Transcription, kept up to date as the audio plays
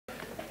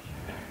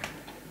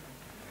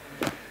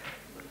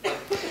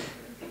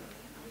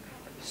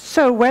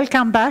So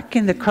welcome back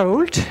in the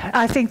cold.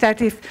 I think that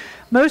if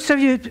most of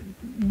you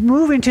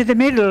move into the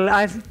middle,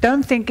 I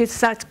don't think it's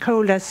that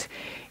cold as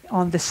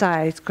on the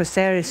sides, because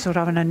there is sort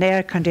of an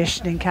air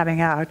conditioning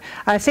coming out.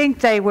 I think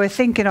they were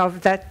thinking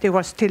of that it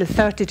was still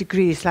 30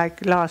 degrees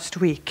like last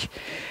week,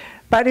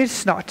 but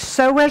it's not.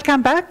 So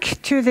welcome back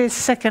to this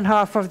second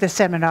half of the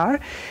seminar.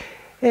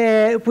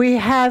 We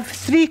have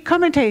three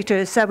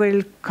commentators that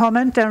will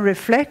comment and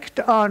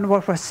reflect on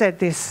what was said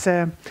this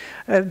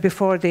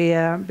before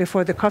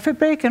the coffee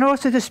break, and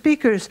also the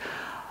speakers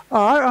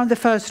are on the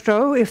first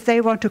row if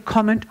they want to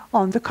comment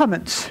on the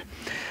comments.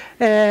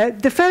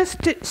 The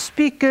first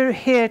speaker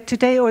here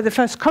today, or the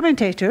first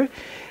commentator,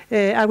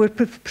 I will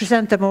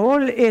present them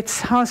all.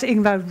 It's Hans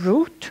Ingvar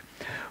Roth,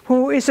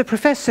 who is a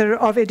professor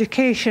of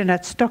education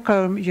at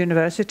Stockholm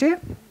University.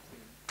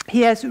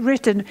 He has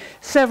written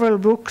several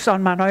books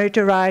on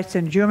minority rights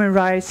and human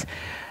rights,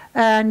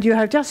 and you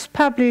have just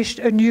published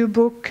a new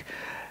book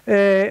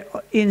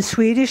in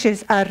Swedish.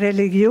 Is Är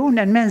religion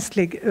en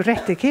mänsklig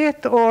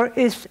rättighet, or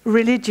Is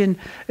religion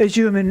a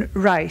human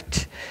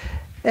right?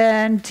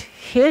 And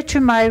here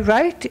to my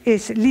right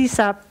is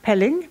Lisa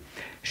Pelling.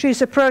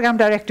 She's a program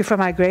director for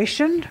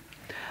migration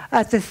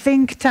at the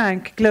think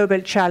tank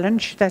Global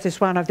Challenge, that is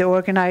one of the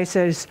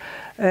organizers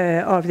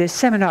of this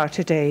seminar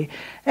today.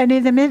 And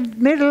in the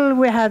middle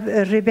we have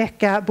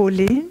Rebecka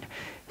Bohlin.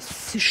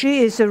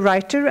 She is a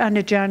writer and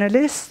a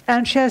journalist,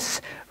 and she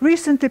has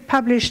recently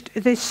published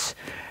this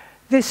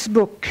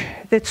book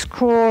that's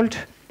called,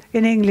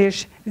 in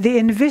English, The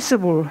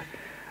Invisible,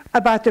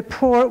 about the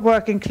poor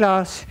working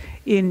class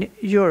in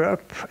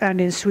Europe, and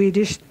in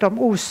Swedish, De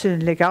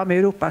osynliga om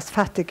Europas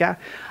fattiga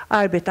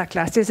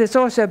arbetarklass. This is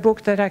also a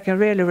book that I can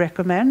really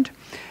recommend.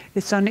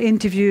 It's on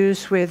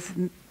interviews with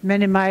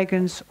many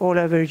migrants all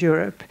over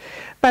Europe.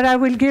 But I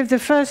will give the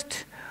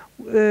first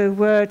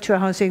word to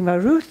Hans Ingvar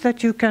Roth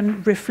that you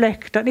can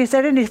reflect on. Is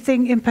there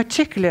anything in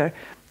particular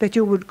that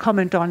you would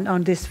comment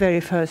on this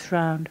very first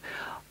round?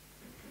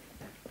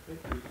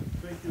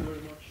 Thank you very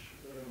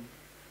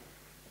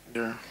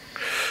much.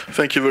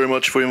 Thank you very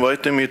much for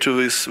inviting me to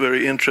this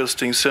very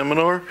interesting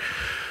seminar.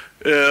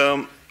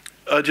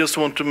 I just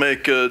want to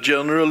make a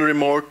general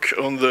remark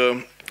on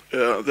the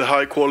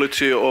high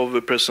quality of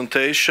the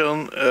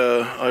presentation.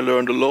 I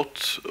learned a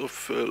lot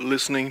of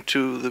listening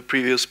to the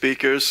previous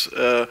speakers.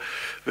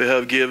 They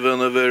have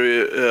given a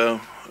very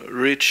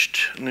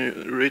rich and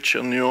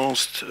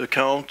nuanced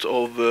account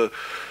of the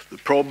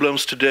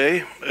problems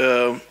today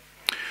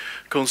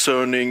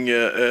concerning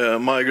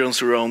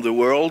migrants around the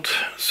world.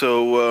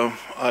 So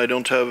I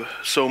don't have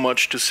so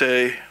much to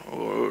say,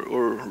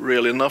 or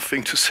really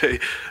nothing to say,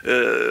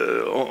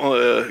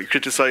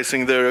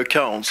 criticizing their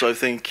accounts. I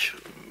think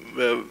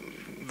they're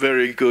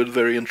very good,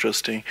 very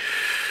interesting,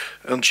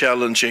 and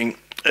challenging.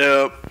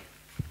 When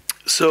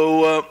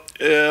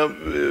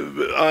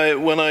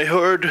I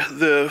heard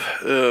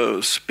the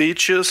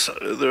speeches,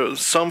 there are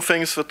some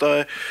things that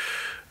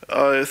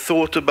I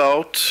thought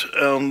about,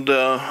 and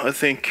I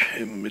think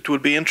it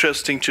would be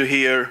interesting to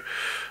hear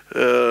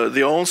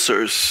the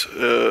answers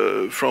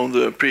from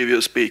the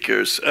previous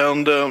speakers.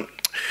 And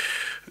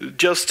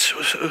just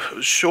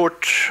a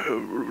short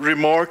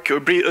remark, a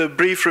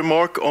brief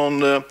remark on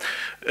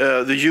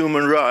the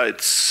human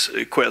rights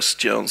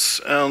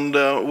questions, and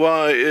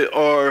why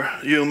are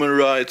human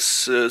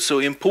rights so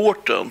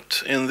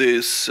important in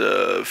this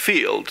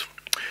field.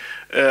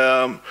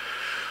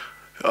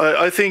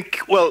 I think,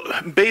 well,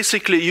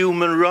 basically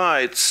human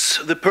rights,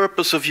 the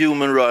purpose of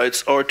human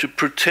rights are to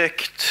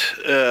protect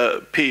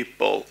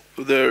people,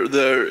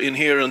 their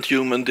inherent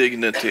human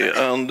dignity,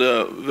 and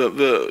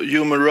the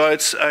human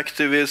rights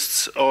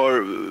activists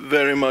are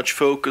very much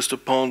focused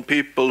upon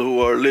people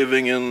who are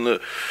living in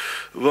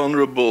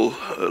vulnerable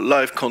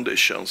life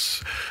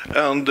conditions.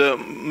 And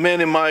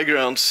many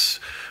migrants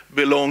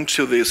belong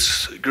to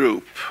this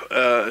group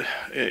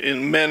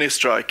in many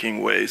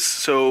striking ways.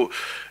 So.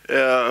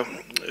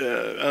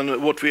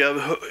 And what we have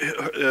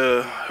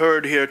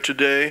heard here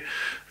today,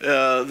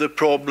 the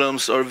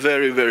problems are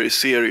very, very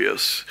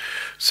serious.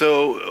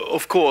 So,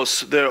 of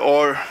course, there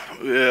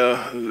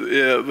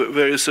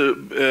is a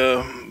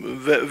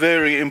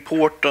very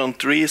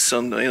important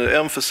reason in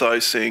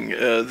emphasizing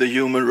the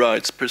human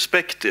rights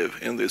perspective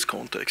in this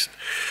context.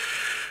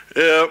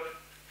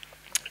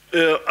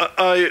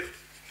 I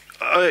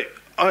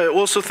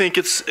also think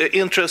it's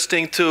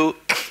interesting to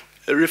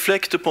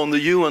reflect upon the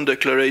UN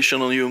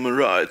Declaration on Human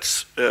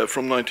Rights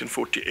from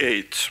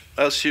 1948.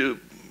 As you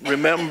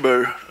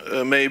remember,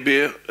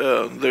 maybe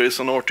there is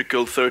an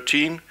Article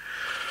 13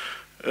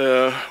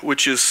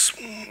 which is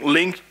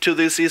linked to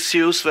these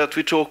issues that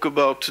we talk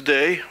about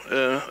today,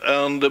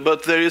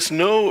 but there is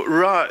no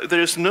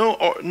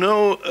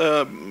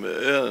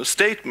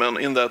statement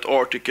in that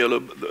article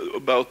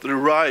about the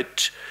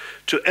right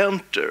to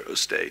enter a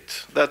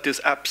state. That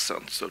is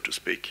absent, so to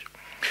speak.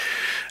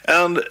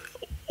 And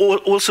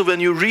also, when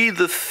you read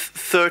the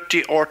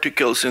 30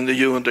 articles in the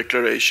UN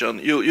Declaration,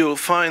 you'll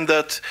find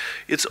that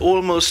it's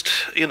almost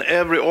in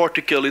every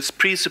article, it's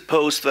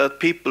presupposed that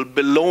people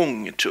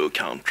belong to a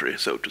country,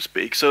 so to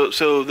speak. So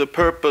the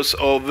purpose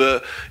of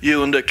the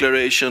UN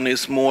Declaration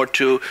is more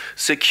to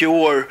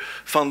secure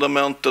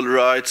fundamental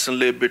rights and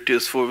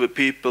liberties for the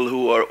people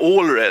who are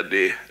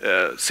already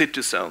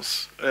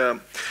citizens.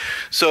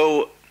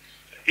 So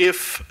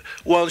if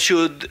one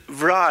should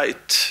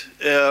write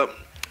a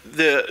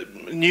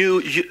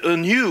new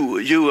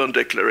UN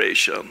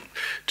declaration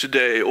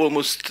today,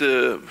 almost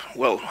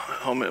well,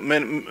 how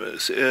many,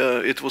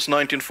 it was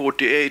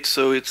 1948,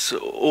 so it's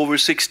over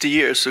 60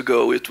 years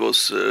ago it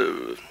was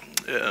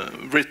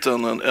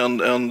written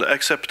and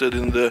accepted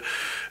in the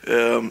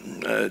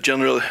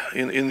General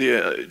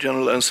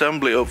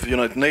Assembly of the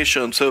United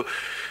Nations. So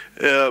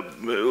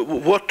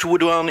what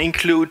would one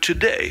include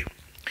today?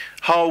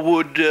 How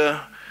would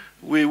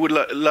we would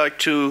like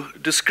to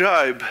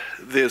describe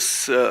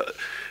this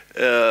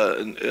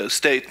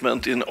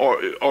statement in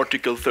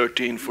Article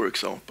 13, for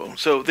example?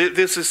 So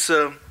this is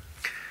a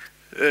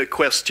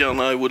question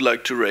I would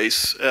like to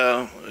raise,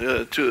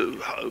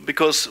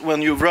 because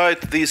when you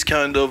write these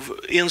kind of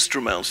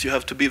instruments, you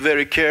have to be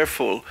very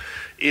careful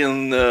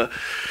in the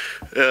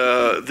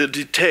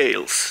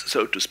details,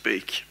 so to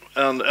speak.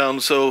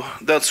 And so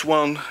that's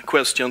one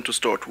question to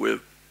start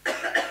with.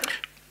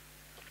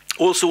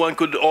 Also, one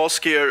could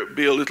ask here,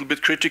 be a little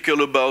bit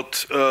critical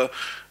about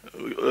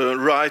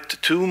right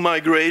to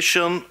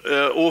migration.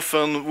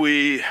 Often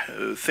we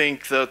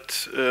think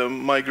that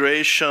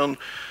migration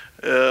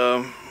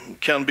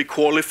can be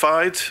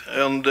qualified,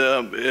 and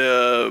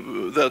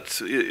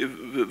that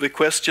the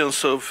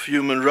questions of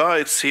human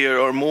rights here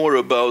are more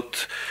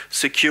about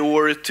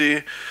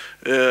security,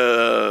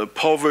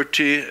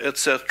 poverty,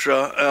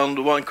 etc.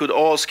 And one could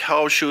ask,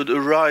 how should a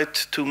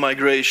right to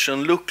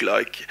migration look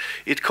like?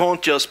 It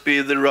can't just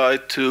be the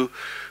right to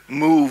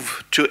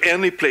move to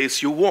any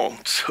place you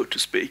want, so to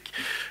speak.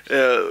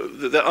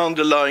 The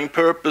underlying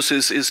purpose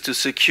is to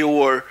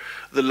secure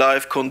the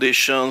life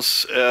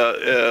conditions,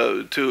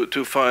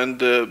 to find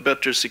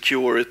better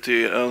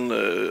security and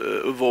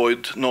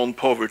avoid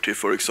non-poverty,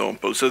 for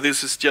example. So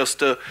this is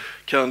just a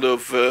kind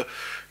of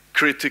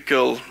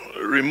critical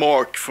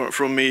remark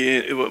from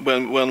me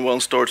when one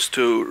starts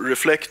to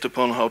reflect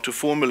upon how to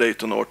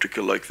formulate an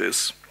article like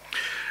this.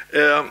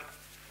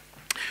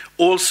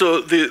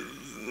 Also,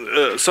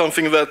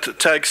 something that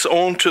tags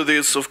on to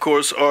this, of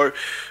course, are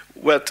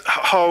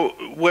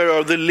where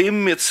are the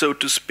limits, so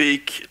to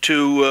speak,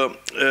 to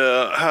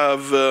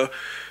have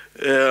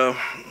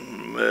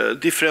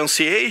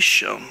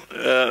differentiation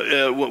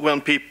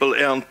when people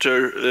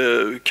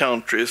enter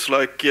countries,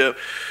 like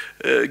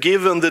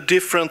given the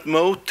different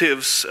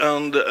motives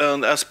and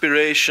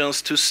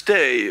aspirations to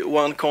stay,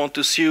 one can't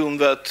assume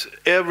that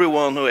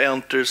everyone who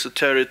enters a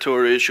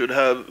territory should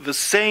have the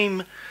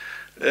same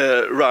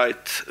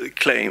rights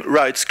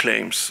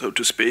claims, so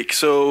to speak.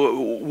 So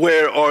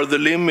where are the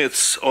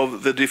limits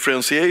of the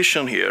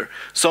differentiation here?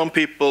 Some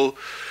people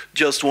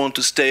just want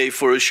to stay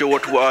for a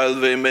short while.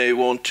 They may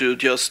want to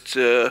just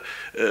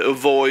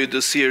avoid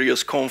a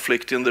serious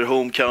conflict in their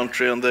home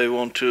country, and they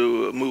want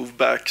to move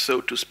back,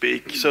 so to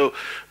speak. So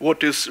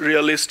what is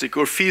realistic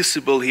or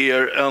feasible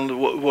here, and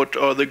what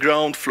are the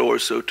ground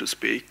floors, so to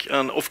speak?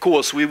 And of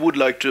course, we would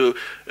like to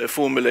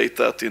formulate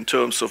that in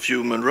terms of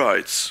human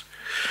rights.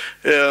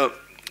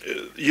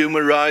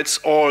 Human rights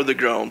are the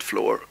ground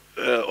floor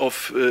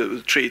of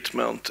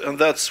treatment, and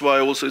that's why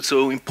also it's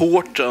so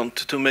important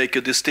to make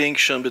a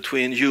distinction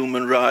between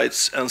human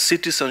rights and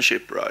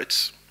citizenship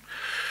rights.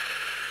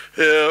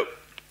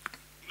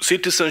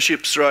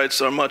 Citizenship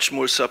rights are much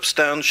more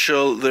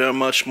substantial, they are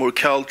much more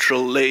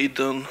cultural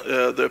laden,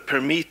 they're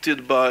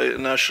permitted by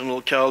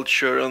national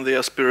culture and the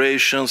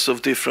aspirations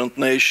of different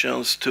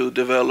nations to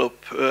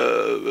develop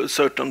a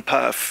certain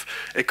path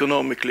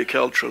economically,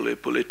 culturally,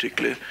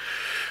 politically.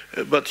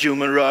 But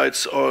human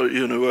rights are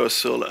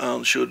universal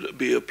and should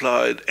be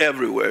applied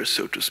everywhere,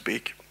 so to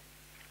speak.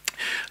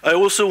 I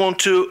also want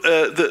to,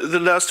 the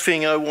last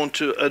thing I want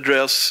to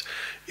address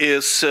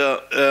is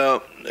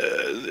a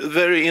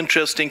very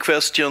interesting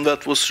question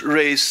that was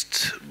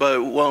raised by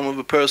one of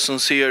the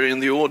persons here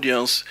in the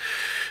audience.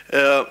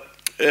 You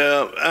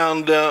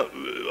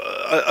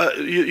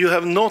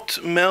have not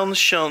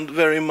mentioned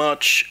very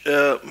much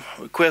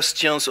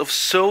questions of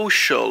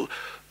social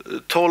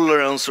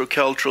tolerance or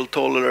cultural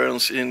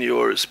tolerance in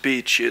your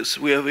speeches.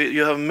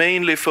 You have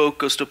mainly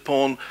focused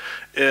upon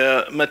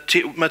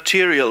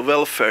material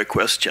welfare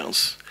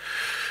questions.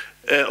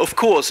 Of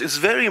course, it's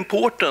very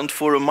important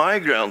for a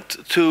migrant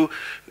to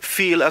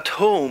feel at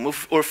home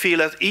or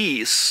feel at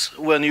ease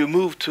when you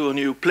move to a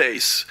new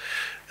place.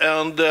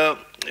 And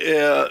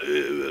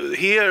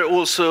here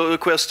also a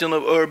question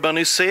of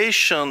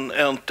urbanization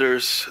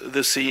enters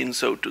the scene,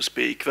 so to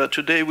speak. That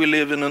today we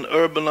live in an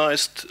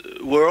urbanized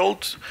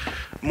world.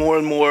 More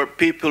and more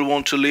people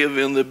want to live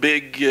in the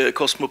big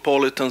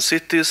cosmopolitan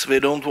cities. They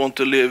don't want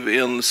to live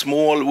in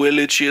small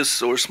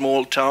villages or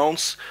small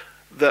towns.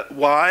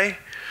 Why?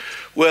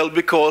 Well,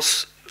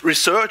 because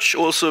research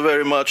also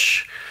very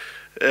much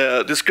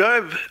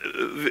describe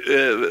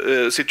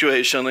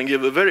situation and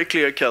give a very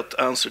clear-cut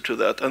answer to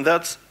that, and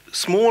that's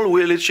small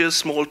villages,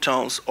 small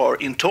towns are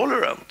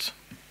intolerant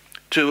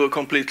to a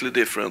completely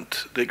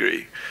different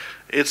degree.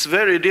 It's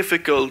very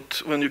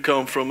difficult when you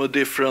come from a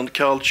different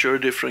culture,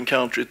 different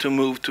country, to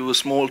move to a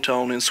small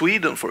town in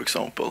Sweden, for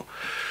example,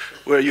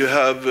 where you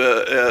have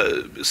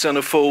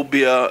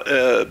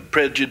xenophobia,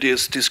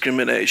 prejudice,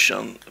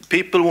 discrimination.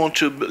 People want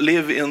to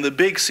live in the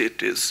big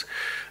cities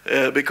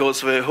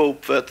because they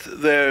hope that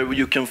there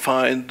you can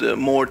find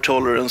more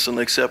tolerance and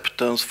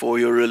acceptance for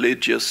your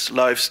religious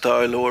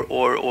lifestyle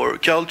or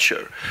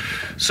culture.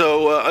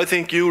 So I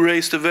think you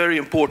raised a very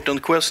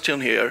important question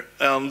here,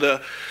 and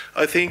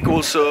I think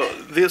also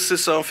this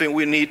is something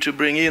we need to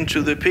bring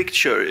into the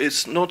picture.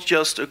 It's not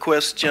just a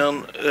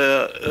question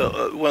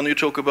when you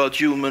talk about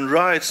human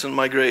rights and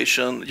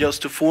migration,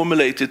 just to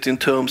formulate it in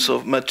terms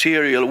of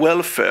material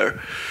welfare.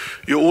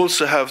 You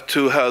also have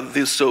to have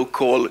this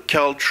so-called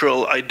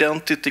cultural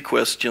identity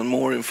question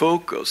more in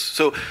focus.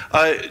 So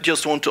I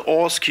just want to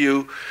ask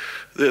you,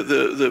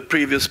 the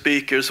previous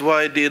speakers,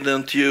 why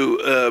didn't you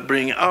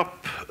bring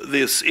up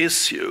this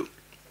issue?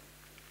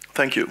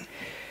 Thank you.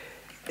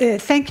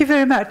 Thank you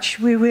very much.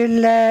 We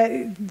will,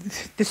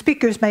 the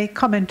speakers may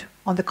comment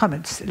on the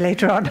comments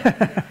later on.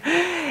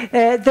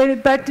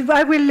 But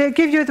I will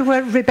give you the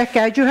word,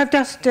 Rebecka. You have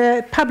just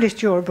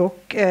published your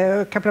book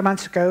a couple of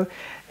months ago.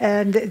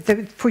 And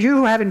for you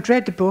who haven't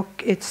read the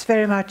book, it's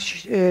very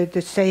much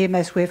the same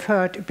as we've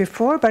heard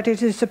before, but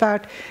it is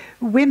about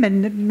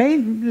women, a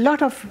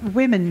lot of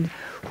women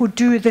who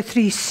do the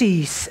 3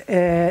 C's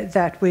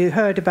that we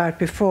heard about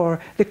before,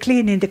 the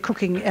cleaning, the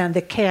cooking, and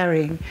the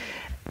caring.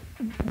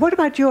 What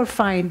about your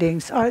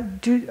findings? Are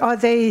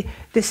they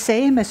the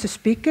same as the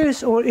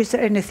speakers, or is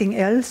there anything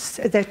else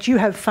that you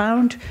have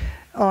found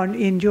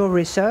in your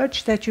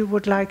research that you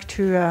would like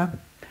to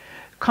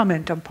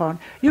comment upon?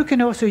 You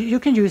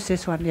can use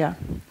this one, yeah,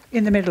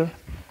 in the middle.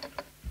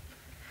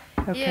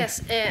 Okay.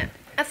 Yes,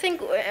 I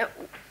think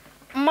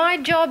my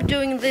job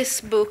doing this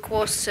book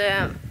was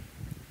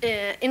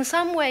in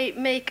some way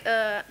make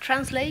a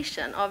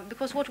translation of,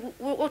 because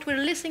what we're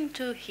listening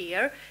to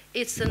here,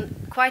 it's a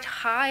quite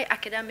high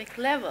academic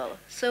level,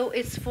 so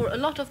it's for a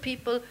lot of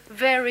people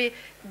very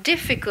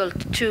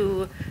difficult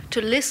to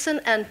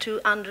listen and to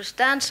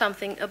understand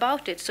something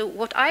about it. So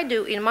what I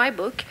do in my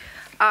book,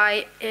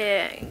 I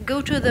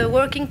go to the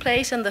working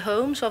place and the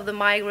homes of the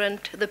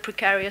migrant, the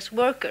precarious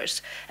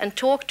workers, and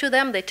talk to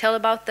them. They tell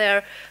about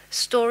their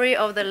story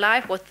of their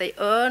life, what they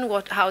earn,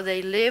 how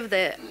they live,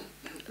 the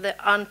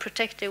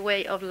unprotected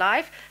way of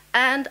life.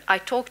 And I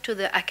talk to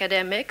the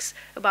academics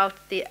about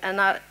the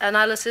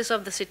analysis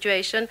of the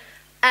situation,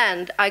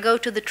 and I go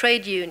to the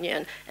trade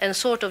union and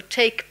sort of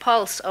take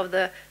pulse of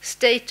the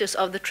status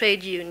of the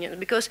trade union,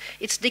 because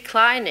it's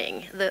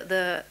declining.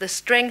 The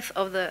strength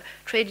of the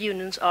trade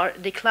unions are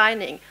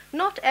declining.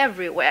 Not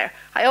everywhere.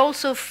 I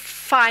also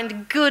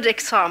find good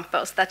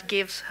examples that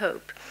gives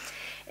hope.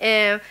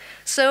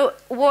 So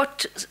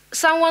what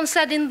someone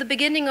said in the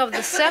beginning of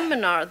the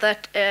seminar,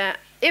 that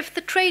if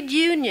the trade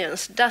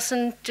unions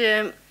doesn't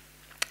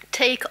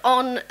take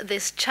on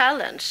this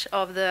challenge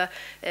of the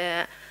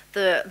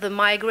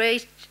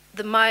migrants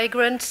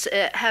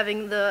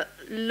having the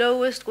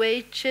lowest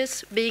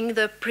wages, being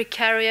the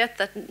precariat,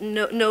 that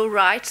no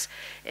rights,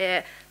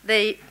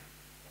 they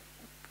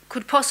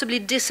could possibly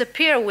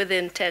disappear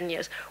within 10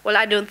 years. Well,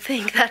 I don't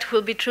think that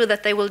will be true,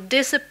 that they will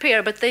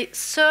disappear, but they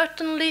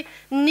certainly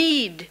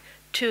need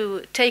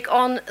to take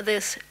on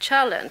this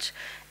challenge.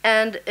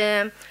 And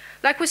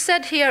like we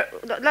said here,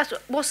 that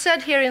was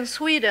said here in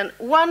Sweden,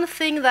 one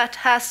thing that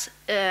has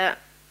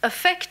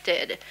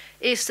affected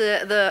is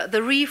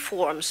the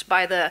reforms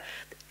by the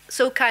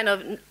kind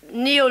of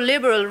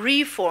neoliberal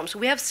reforms.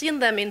 We have seen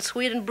them in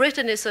Sweden.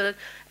 Britain is an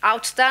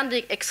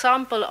outstanding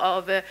example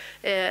of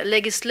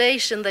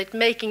legislation that's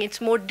making it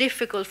more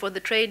difficult for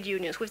the trade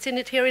unions. We've seen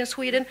it here in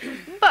Sweden.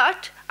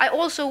 But I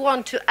also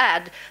want to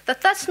add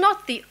that that's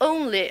not the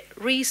only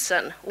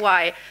reason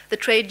why the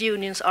trade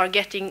unions are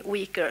getting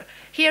weaker.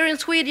 Here in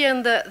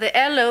Sweden, the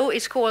LO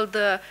is called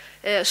the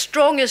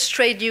strongest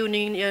trade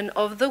union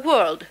of the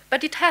world,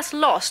 but it has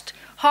lost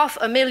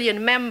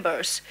 500,000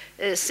 members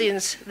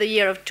since the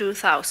year of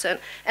 2000.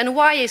 And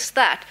why is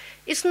that?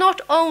 It's not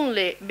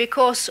only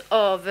because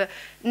of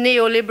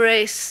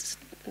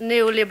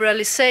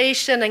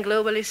neoliberalization and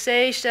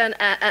globalization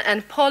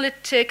and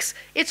politics,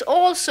 it's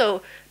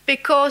also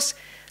because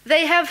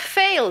they have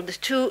failed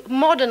to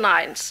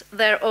modernize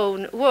their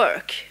own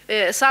work.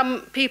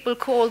 Some people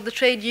call the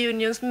trade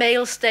unions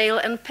male, stale,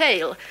 and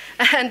pale.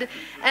 And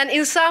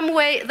in some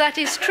way that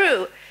is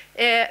true,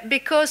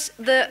 because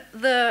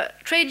the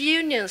trade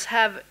unions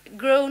have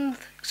grown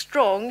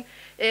strong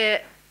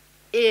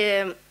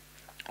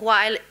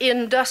while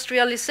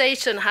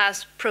industrialization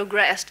has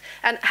progressed,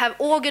 and have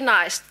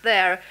organized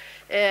their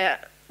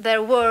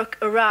work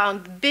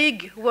around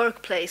big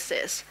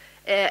workplaces.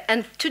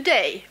 And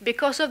today,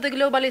 because of the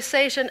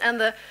globalization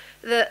and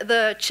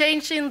the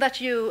changing that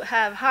you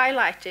have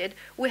highlighted,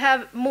 we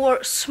have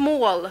more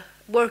small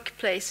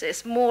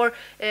workplaces, more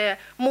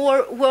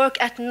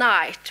work at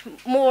night,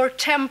 more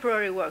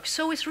temporary work.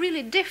 So it's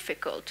really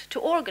difficult to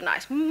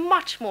organize,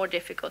 much more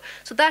difficult.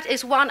 So that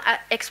is one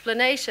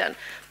explanation.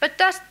 But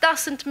that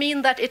doesn't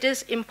mean that it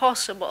is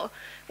impossible.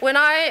 When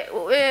I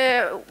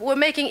were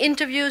making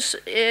interviews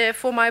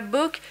for my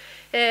book,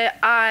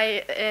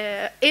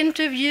 I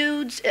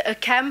interviewed a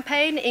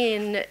campaign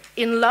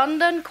in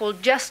London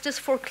called Justice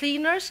for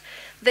Cleaners.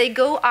 They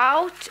go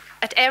out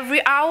at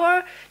every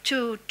hour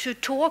to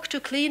talk to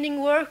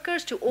cleaning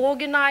workers, to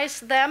organize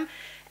them.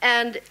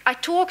 And I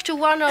talked to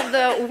one of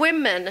the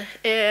women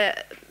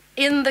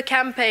in the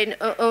campaign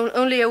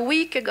only a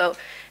week ago,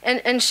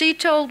 and she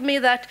told me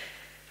that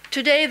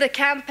today the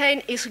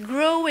campaign is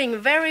growing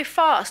very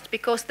fast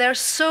because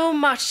there's so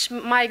much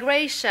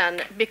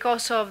migration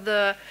because of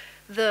the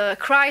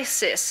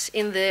crisis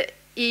in the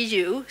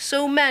EU,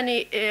 so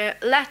many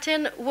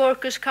Latin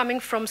workers coming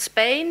from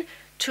Spain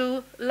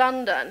to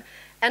London.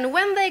 And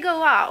when they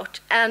go out,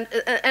 and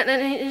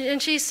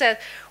she said,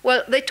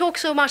 well, they talk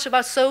so much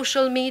about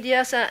social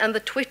medias and the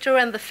Twitter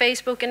and the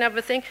Facebook and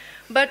everything,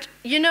 but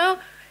you know,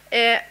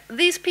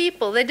 these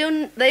people,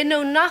 they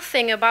know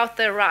nothing about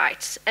their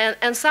rights,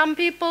 and some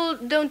people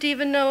don't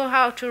even know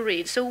how to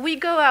read. So we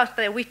go out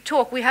there, we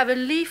talk, we have a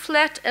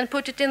leaflet and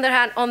put it in their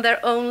hand on their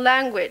own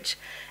language.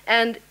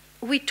 And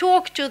we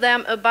talk to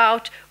them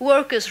about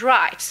workers'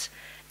 rights.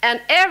 And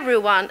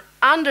everyone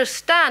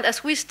understands,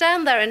 as we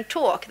stand there and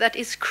talk, that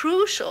it's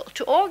crucial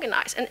to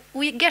organize. And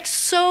we get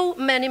so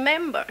many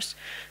members.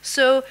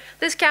 So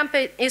this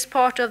campaign is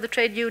part of the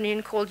trade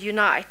union called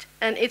Unite.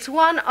 And it's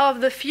one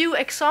of the few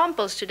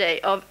examples today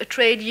of a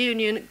trade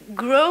union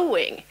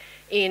growing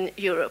in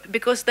Europe,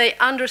 because they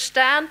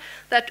understand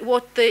that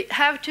what they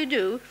have to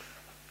do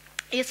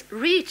is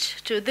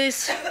reach to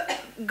this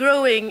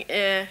growing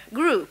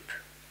group.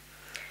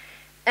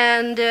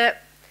 And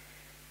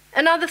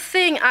another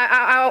thing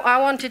I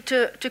wanted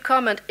to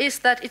comment is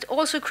that it's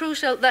also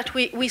crucial that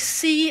we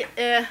see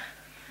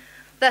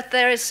that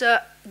there is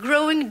a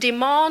growing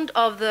demand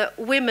of the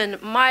women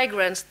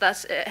migrants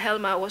that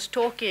Helma was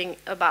talking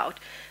about.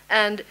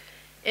 And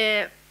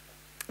the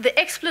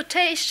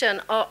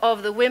exploitation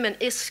of the women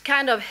is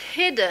kind of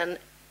hidden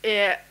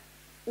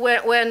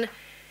when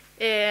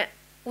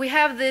we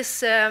have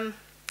this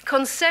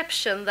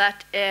conception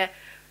that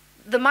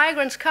the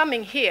migrants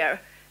coming here,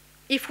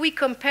 if we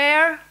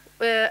compare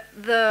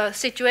the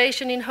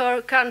situation in her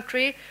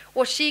country,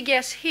 what she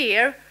gets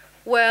here,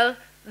 well,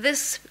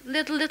 this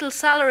little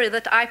salary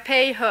that I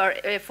pay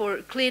her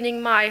for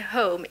cleaning my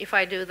home, if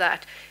I do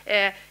that,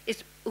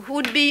 it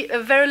would be a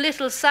very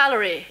little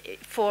salary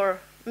for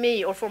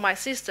me or for my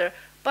sister.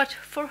 But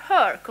for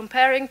her,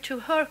 comparing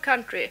to her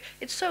country,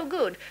 it's so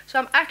good. So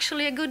I'm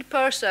actually a good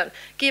person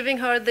giving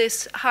her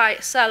this high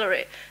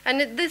salary.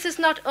 And this is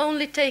not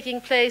only taking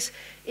place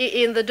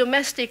in the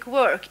domestic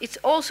work, it's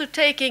also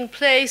taking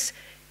place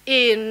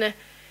in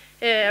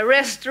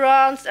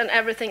restaurants and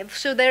everything.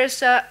 So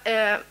there's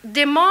a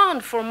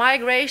demand for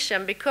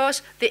migration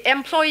because the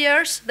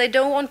employers, they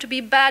don't want to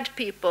be bad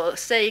people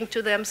saying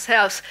to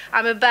themselves,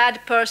 I'm a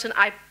bad person,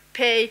 I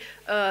pay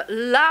a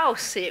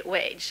lousy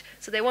wage.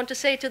 So they want to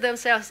say to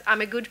themselves, I'm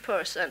a good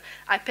person,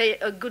 I pay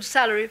a good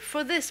salary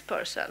for this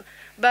person.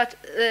 But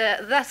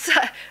that's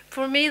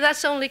for me,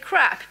 that's only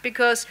crap,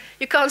 because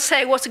you can't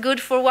say what's good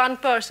for one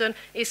person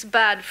is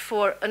bad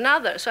for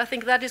another. So I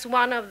think that is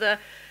one of the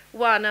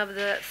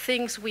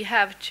things we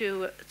have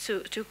to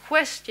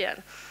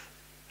question.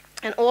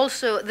 And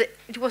also,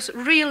 it was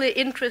really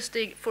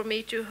interesting for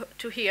me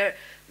to hear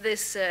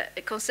this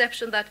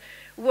conception that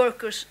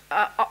workers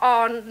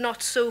are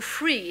not so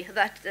free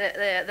that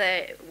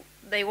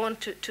they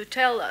want to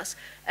tell us.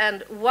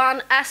 And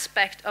one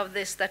aspect of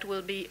this that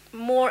will be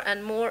more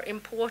and more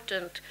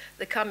important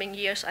the coming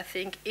years, I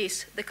think,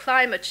 is the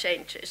climate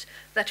changes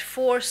that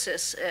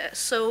forces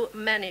so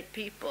many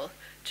people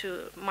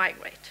to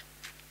migrate.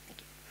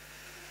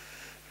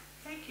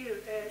 Thank you.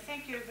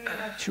 Thank you very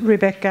much,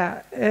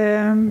 Rebecka.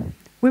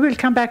 We will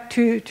come back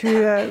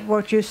to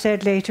what you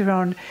said later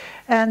on.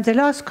 And the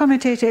last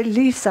commentator,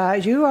 Lisa,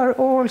 you are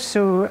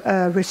also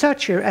a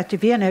researcher at the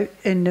Vienna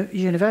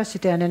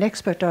University and an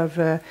expert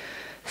of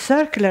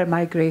circular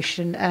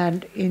migration.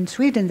 And in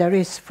Sweden, there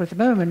is, for the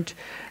moment,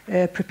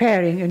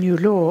 preparing a new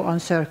law on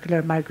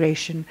circular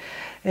migration.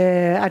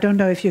 I don't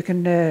know if you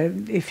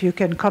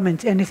can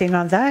comment anything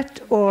on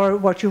that, or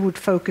what you would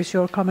focus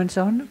your comments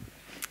on.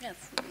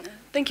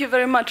 Thank you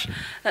very much,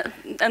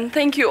 and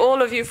thank you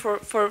all of you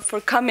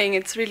for coming.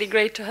 It's really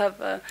great to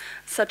have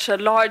such a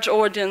large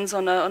audience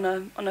on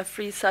a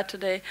free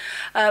Saturday.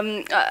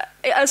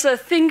 As a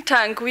think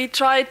tank, we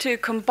try to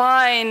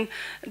combine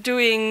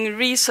doing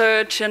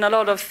research and a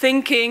lot of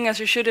thinking, as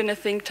you should in a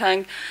think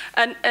tank,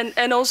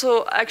 and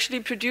also actually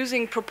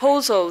producing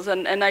proposals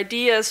and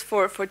ideas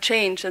for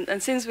change.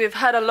 And since we've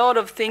had a lot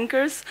of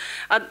thinkers,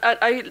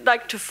 I'd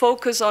like to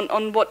focus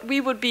on what we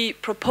would be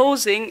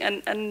proposing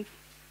and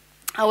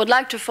I would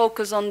like to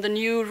focus on the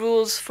new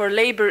rules for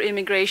labor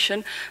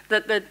immigration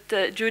that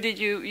Judith,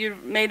 you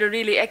made a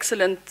really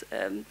excellent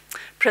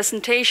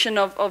presentation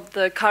of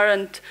the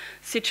current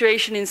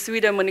situation in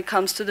Sweden when it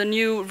comes to the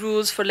new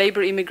rules for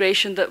labor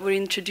immigration that were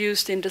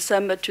introduced in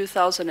December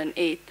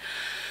 2008.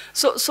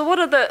 So what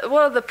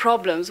are the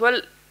problems?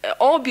 Well,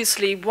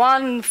 obviously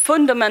one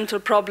fundamental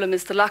problem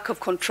is the lack of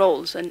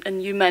controls,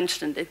 and you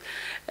mentioned it.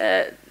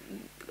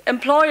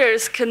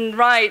 Employers can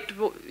write,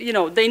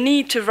 they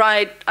need to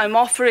write, I'm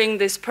offering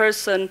this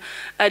person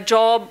a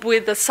job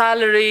with a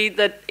salary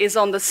that is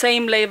on the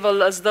same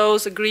level as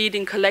those agreed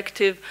in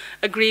collective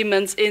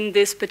agreements in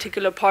this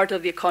particular part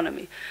of the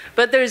economy.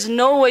 But there is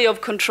no way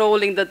of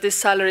controlling that this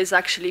salary is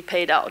actually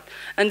paid out.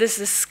 And this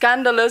is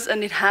scandalous,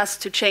 and it has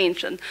to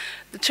change. And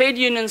the trade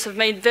unions have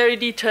made very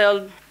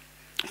detailed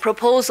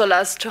proposal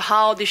as to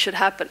how this should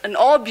happen. An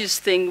obvious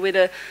thing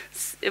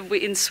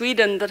in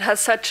Sweden that has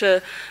such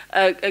a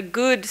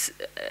good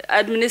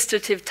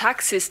administrative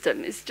tax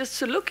system is just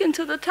to look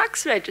into the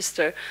tax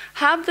register.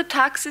 Have the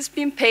taxes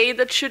been paid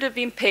that should have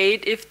been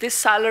paid if this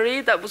salary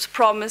that was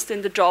promised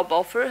in the job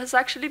offer has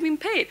actually been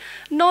paid?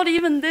 Not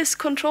even this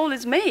control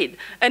is made,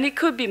 and it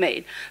could be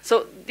made.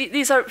 So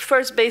these are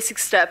first basic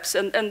steps,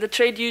 and the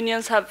trade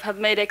unions have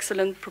made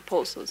excellent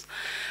proposals.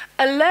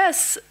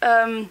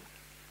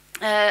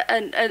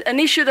 An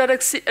issue that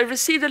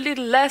received a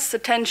little less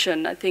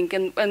attention, I think,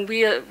 and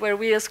where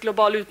we as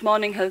Global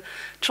Utmaning have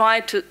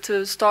tried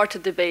to start a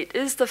debate,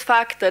 is the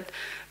fact that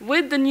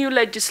with the new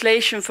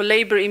legislation for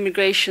labor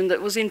immigration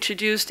that was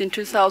introduced in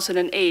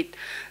 2008,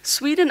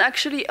 Sweden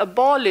actually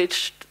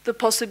abolished the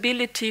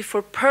possibility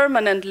for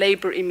permanent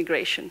labor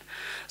immigration.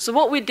 So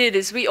what we did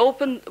is we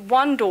opened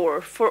one door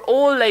for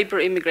all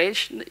labor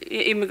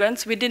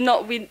immigrants. We do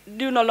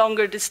no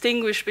longer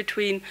distinguish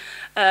between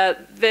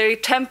very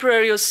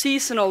temporary or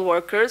seasonal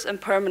workers and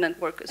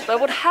permanent workers. But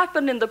what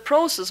happened in the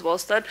process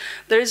was that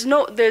there is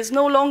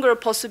no longer a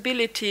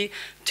possibility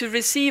to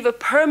receive a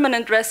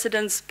permanent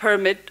residence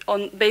permit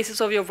on basis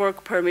of your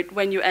work permit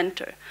when you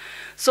enter.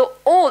 So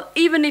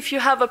even if you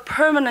have a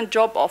permanent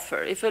job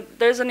offer, if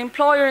there's an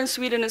employer in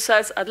Sweden who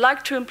says, I'd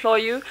like to employ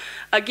you,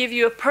 I give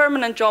you a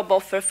permanent job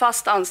offer,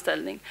 fast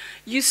anställning,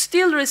 you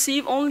still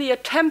receive only a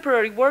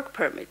temporary work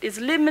permit. It's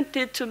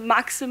limited to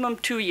maximum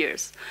 2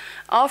 years.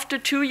 After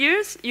 2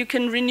 years, you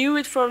can renew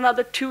it for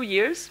another 2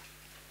 years.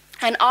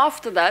 And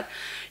after that,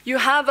 you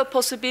have a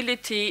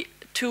possibility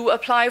to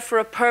apply for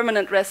a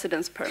permanent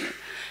residence permit.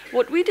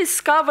 What we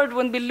discovered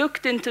when we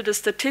looked into the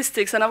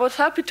statistics, and I was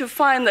happy to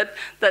find that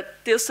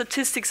the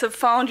statistics have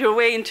found your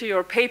way into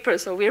your paper,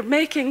 so we're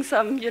making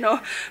some,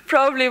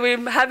 probably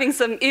we're having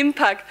some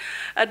impact,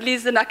 at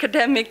least in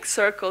academic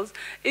circles,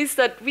 is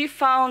that we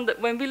found that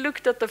when we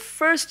looked at the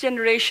first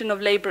generation of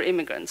labor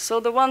immigrants, so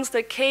the ones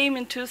that came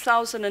in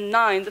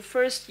 2009, the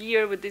first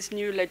year with this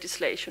new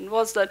legislation,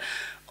 was that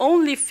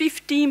only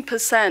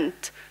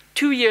 15%,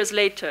 2 years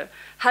later,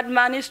 had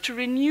managed to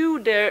renew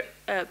their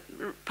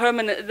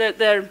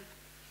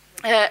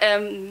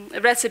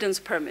residence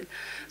permit.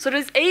 So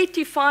there's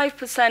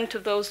 85%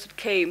 of those that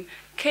came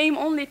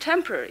only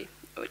temporary.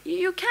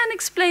 You can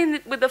explain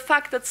it with the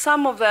fact that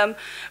some of them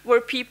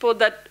were people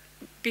that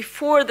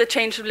before the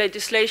change of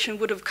legislation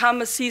would have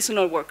come as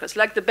seasonal workers,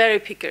 like the berry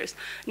pickers.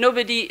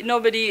 Nobody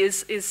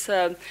is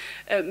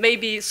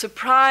maybe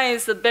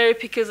surprised that berry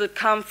pickers that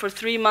come for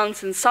 3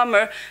 months in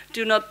summer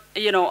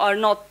are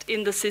not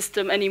in the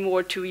system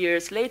anymore 2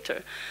 years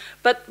later.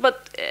 But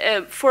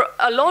for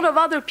a lot of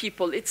other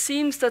people, it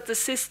seems that the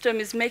system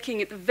is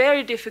making it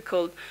very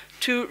difficult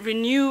to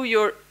renew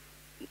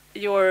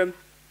your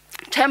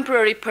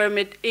temporary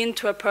permit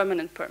into a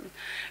permanent permit.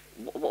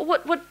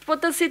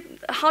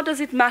 How does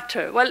it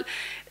matter? Well,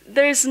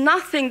 there is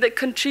nothing that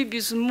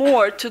contributes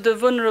more to the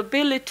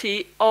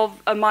vulnerability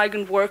of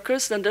migrant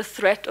workers than the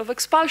threat of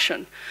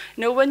expulsion.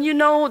 When you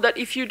know that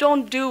if you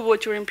don't do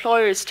what your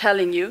employer is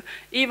telling you,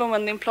 even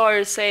when the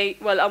employers say,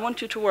 well, I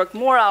want you to work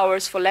more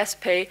hours for less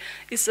pay,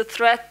 it's a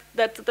threat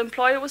that the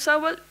employer will say,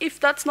 well, if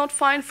that's not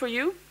fine for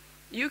you,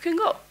 you can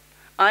go.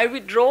 I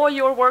withdraw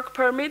your work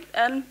permit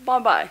and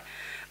bye-bye.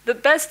 The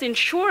best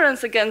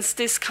insurance against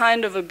this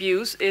kind of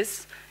abuse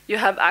is you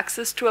have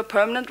access to a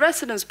permanent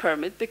residence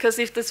permit, because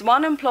if this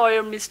one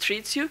employer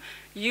mistreats you,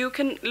 you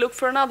can look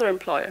for another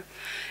employer.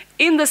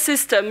 In the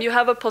system, you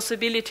have a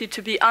possibility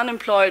to be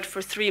unemployed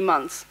for 3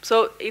 months.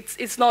 So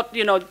it's not,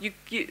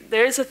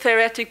 there is a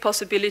theoretic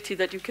possibility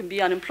that you can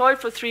be unemployed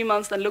for 3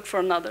 months and look for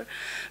another.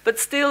 But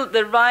still,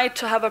 the right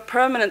to have a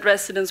permanent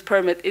residence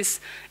permit is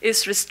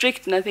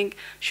restricted, and I think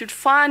should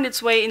find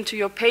its way into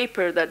your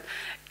paper that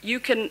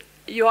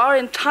you are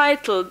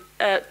entitled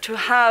to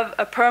have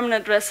a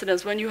permanent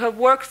residence when you have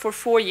worked for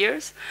 4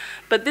 years,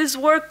 but this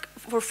work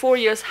for 4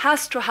 years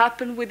has to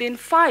happen within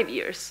 5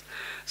 years.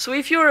 So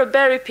if you're a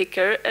berry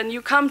picker and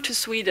you come to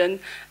Sweden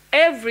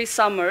every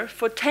summer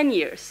for 10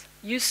 years,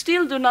 you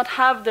still do not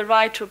have the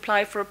right to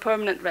apply for a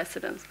permanent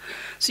residence.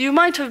 So you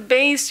might have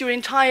based your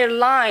entire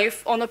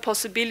life on a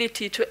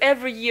possibility to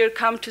every year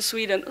come to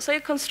Sweden, say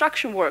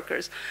construction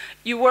workers.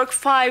 You work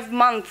 5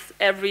 months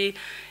every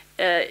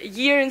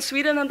year in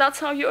Sweden, and that's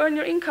how you earn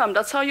your income.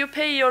 That's how you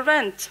pay your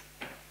rent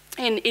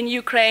in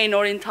Ukraine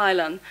or in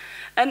Thailand.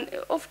 And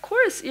of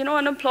course, you know,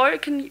 an employer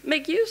can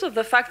make use of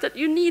the fact that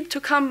you need to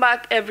come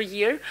back every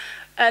year,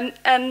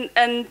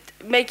 and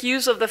make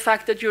use of the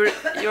fact that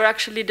you're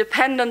actually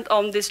dependent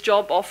on this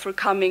job offer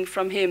coming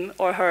from him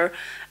or her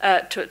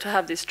to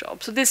have this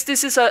job. So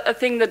this is a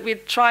thing that we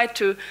try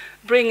to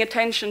bring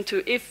attention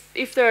to.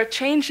 If there are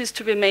changes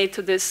to be made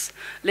to this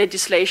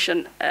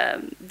legislation,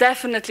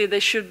 definitely they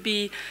should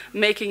be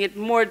making it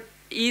more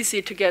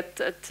easy to get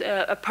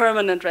a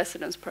permanent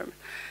residence permit.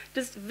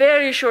 Just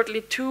very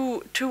shortly,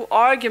 two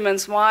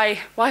arguments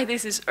why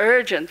this is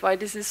urgent, why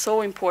this is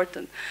so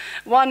important.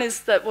 One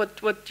is that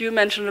what you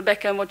mentioned,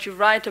 Rebecka, and what you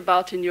write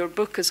about in your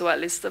book as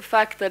well, is the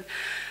fact that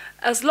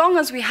as long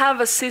as we have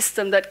a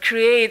system that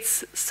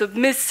creates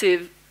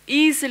submissive,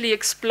 easily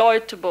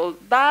exploitable,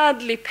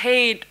 badly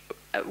paid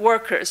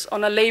workers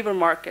on a labor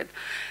market,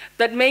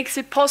 that makes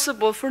it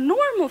possible for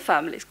normal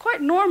families,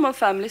 quite normal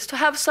families, to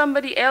have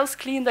somebody else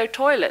clean their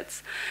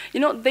toilets. You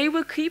know, they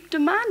will keep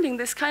demanding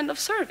this kind of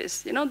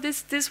service. You know,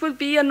 this will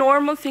be a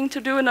normal thing to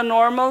do in a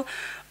normal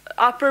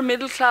upper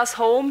middle class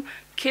home.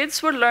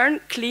 Kids will learn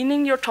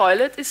cleaning your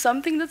toilet is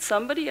something that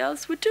somebody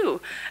else would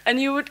do.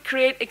 And you would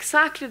create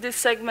exactly this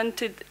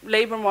segmented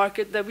labor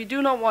market that we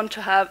do not want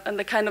to have, and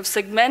the kind of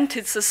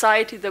segmented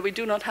society that we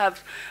do not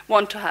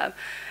want to have.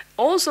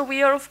 Also,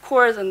 we are, of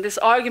course, and this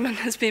argument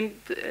has been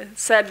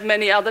said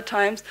many other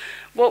times,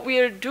 what we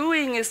are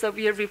doing is that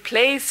we are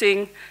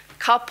replacing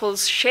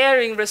couples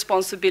sharing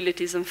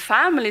responsibilities and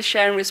families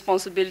sharing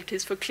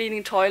responsibilities for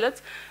cleaning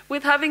toilets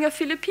with having a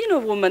Filipino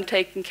woman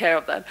taking care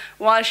of that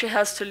while she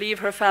has to leave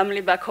her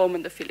family back home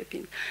in the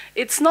Philippines.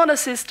 It's not a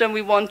system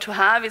we want to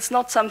have. It's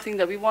not something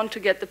that we want to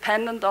get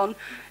dependent on.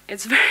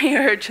 It's very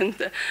urgent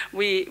that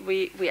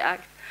we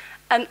act.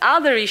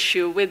 Another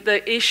issue with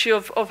the issue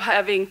of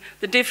having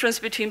the difference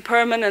between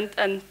permanent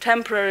and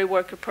temporary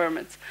worker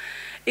permits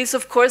is,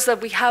 of course, that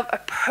we have a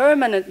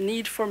permanent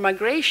need for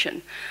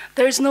migration.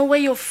 There's no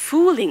way of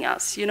fooling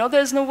us. You know,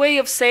 there's no way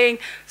of saying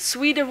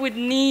Sweden would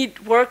need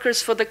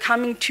workers for the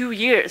coming 2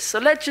 years, so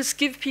let's just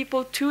give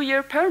people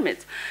 2-year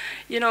permits.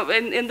 You know,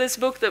 in this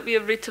book that we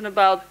have written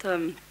about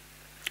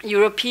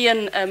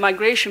European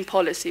migration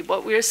policy,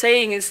 what we're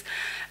saying is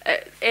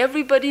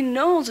everybody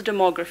knows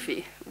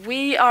demography.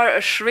 We are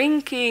a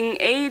shrinking,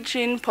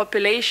 aging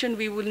population.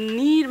 We will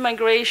need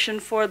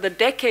migration for the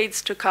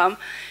decades to come.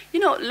 You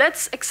know,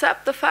 let's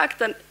accept the fact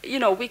that, you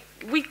know,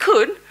 we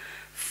could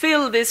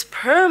fill this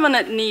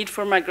permanent need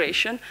for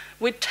migration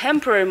with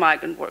temporary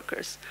migrant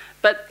workers.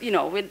 But, you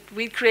know,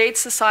 we create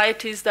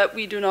societies that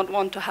we do not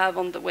want to have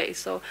on the way.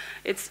 So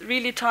it's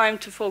really time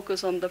to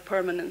focus on the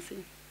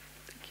permanency.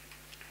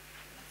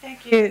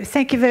 Thank you.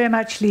 Thank you very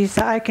much,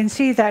 Lisa. I can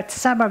see that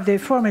some of the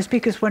former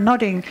speakers were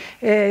nodding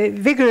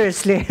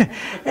vigorously.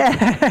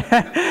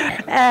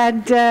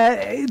 And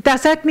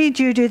does that mean,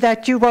 Judy,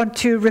 that you want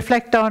to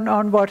reflect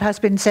on what has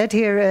been said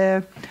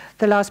here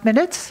the last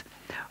minutes?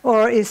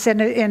 Or is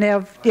any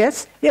of,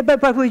 yes? Yeah,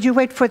 but would you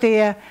wait for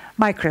the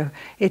micro?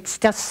 It's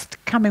just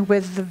coming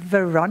with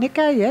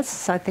Veronica,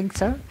 yes, I think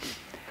so.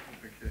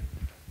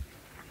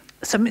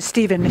 So,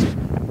 Stephen.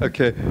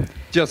 Okay,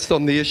 just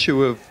on the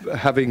issue of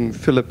having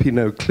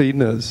Filipino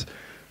cleaners,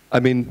 I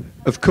mean,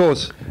 of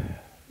course,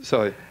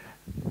 sorry.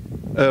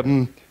 I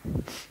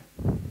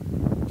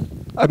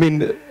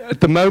mean, at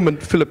the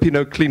moment,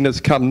 Filipino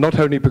cleaners come not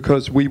only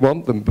because we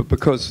want them, but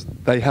because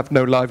they have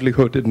no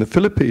livelihood in the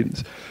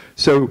Philippines.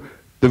 So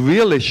the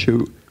real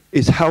issue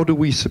is how do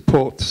we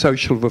support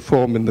social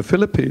reform in the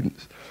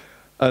Philippines?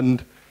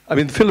 And I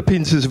mean, the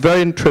Philippines is a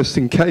very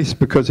interesting case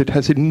because it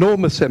has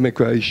enormous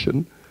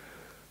emigration.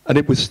 And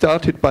it was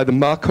started by the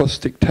Marcos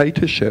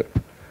dictatorship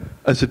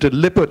as a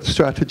deliberate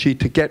strategy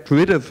to get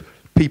rid of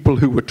people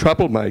who were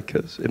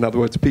troublemakers, in other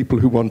words, people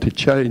who wanted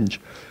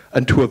change,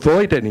 and to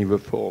avoid any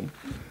reform.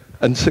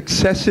 And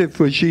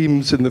successive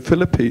regimes in the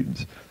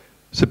Philippines,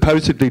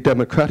 supposedly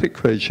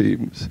democratic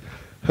regimes,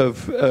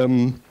 have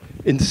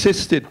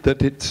insisted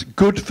that it's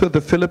good for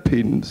the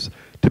Philippines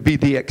to be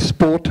the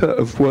exporter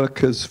of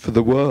workers for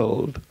the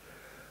world.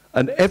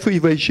 And every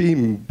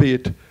regime, be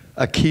it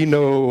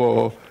Aquino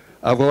or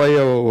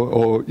Arroyo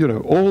or, you know,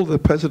 all the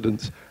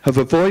presidents have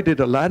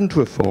avoided a land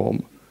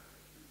reform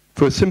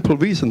for a simple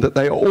reason, that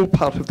they are all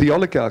part of the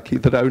oligarchy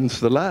that owns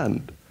the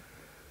land.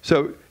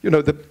 So, you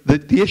know,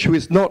 the issue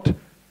is not,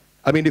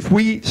 I mean, if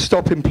we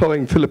stop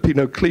employing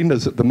Filipino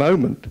cleaners at the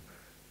moment,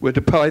 we're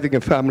depriving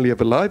a family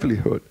of a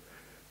livelihood.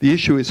 The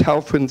issue is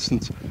how, for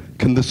instance,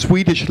 can the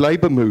Swedish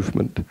labor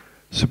movement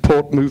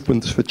support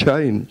movements for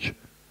change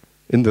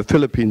in the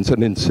Philippines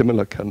and in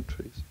similar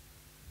countries?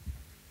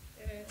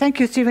 Thank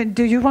you, Stephen.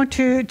 Do you want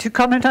to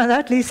comment on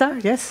that, Lisa?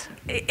 Yes?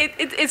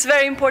 It's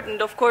very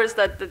important, of course,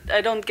 that I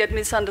don't get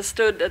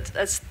misunderstood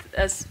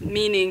as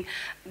meaning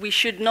we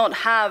should not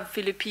have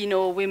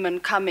Filipino women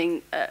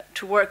coming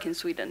to work in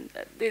Sweden.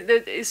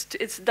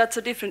 That's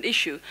a different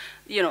issue.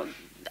 You know,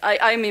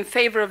 I'm in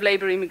favor of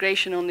labor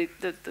immigration, only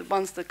the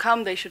ones that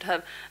come, they should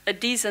have a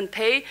decent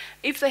pay.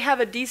 If they have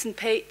a decent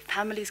pay,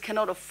 families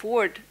cannot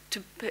afford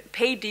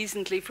pay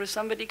decently for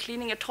somebody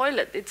cleaning a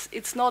toilet.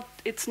 It's not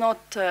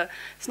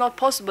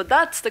possible.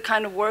 That's the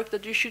kind of work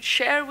that you should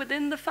share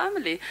within the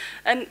family,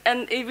 and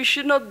we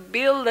should not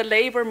build a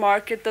labor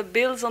market that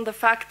builds on the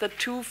fact that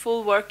two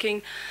full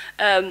working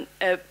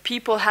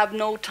people have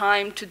no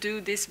time to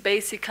do this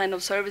basic kind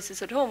of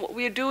services at home. What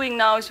we are doing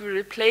now is we're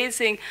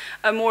replacing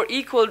a more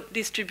equal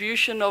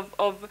distribution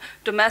of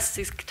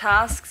domestic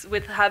tasks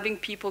with having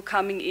people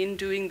coming in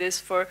doing this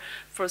for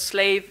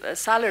slave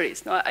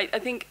salaries. Now, I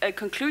think a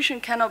conclusion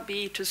cannot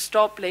be to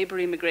stop labor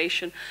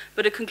immigration,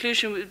 but a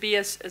conclusion would be,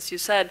 as you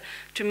said,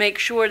 to make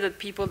sure that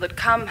people that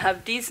come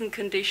have decent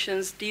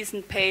conditions,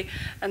 decent pay,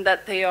 and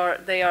that they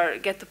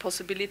get the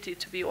possibility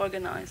to be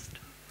organized.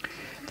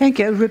 Thank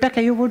you.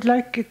 Rebecka, you would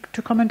like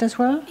to comment as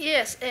well?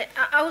 Yes,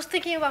 I was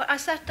thinking about, I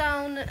sat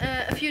down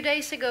a few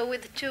days ago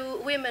with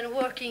two women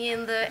working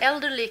in the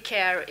elderly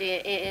care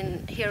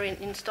here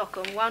in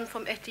Stockholm. One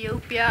from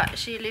Ethiopia,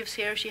 she lives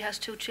here, she has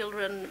 2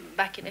 children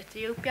back in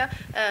Ethiopia,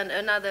 and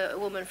another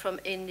woman from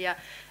India.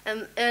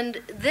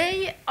 And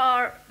they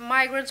are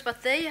migrants,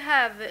 but they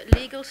have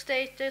legal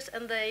status,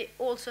 and they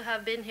also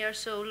have been here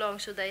so long,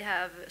 so they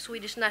have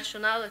Swedish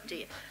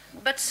nationality.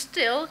 But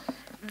still,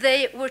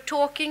 they were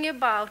talking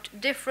about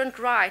different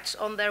rights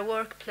on their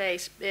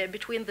workplace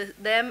between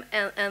them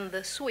and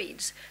the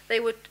Swedes. They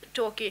were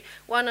talking,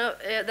 one of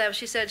them,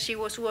 she said she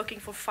was working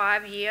for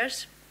 5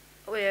 years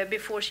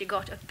before she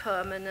got a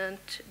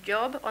permanent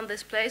job on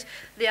this place.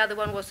 The other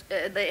one was,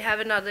 they have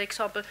another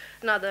example,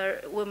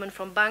 another woman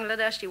from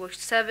Bangladesh. She worked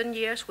 7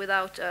 years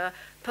without a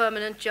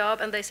permanent job,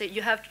 and they say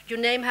your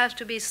name has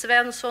to be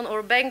Svensson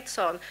or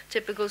Bengtsson,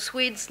 typical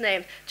Swedes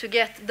name, to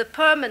get the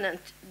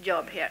permanent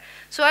job here.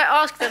 So I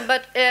asked them,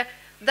 but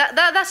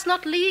that's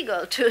not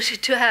legal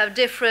to have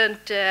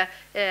different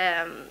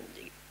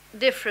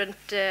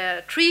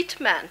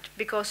treatment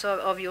because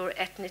of your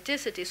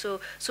ethnicity.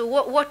 So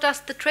what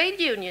does the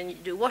trade union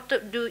do? What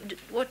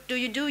do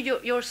you do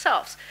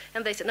yourselves?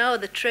 And they said, no,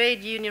 the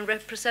trade union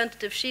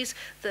representative, she's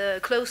the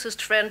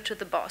closest friend to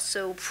the boss.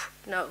 So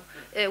no,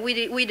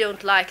 we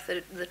don't like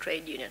the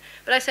trade union.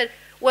 But I said,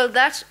 well,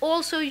 that's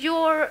also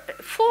your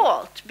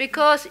fault,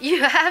 because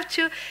you have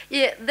to,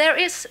 there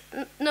is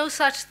no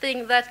such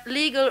thing that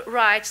legal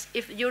rights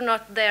if you're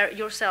not there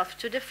yourself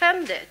to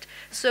defend it.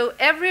 So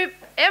every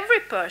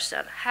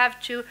person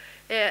have to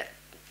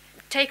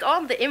take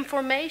on the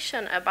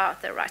information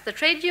about their rights. The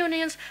trade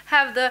unions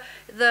have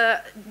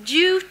the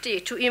duty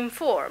to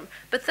inform,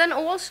 but then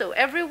also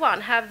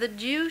everyone have the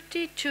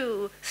duty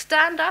to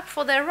stand up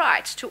for their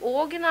rights, to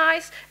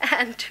organize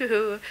and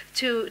to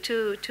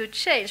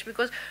change.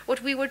 Because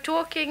what we were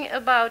talking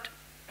about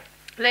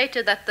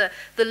later, that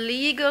the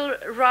legal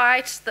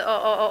rights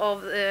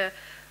of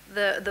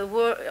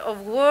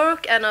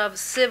work and of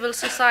civil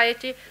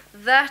society,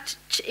 that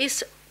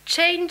is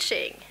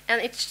changing,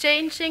 and it's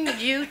changing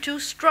due to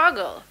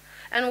struggle.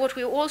 And what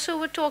we also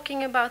were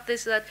talking about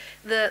is that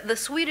the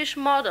Swedish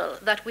model,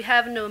 that we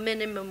have no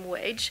minimum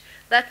wage,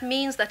 that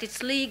means that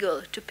it's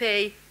legal to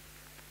pay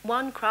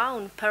 1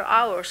 crown per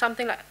hour,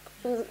 something like,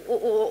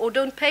 or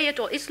don't pay at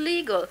all. It's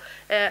legal.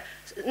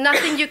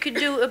 Nothing you could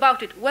do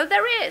about it. Well,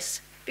 there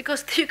is,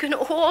 because you can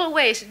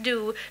always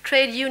do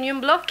trade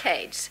union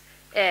blockades.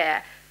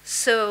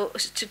 So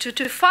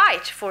to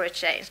fight for a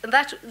change, and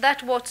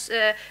that what's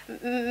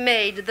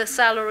made the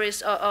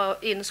salaries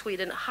in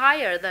Sweden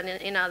higher than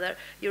in other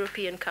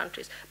European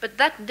countries. But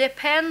that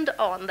depend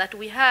on that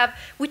we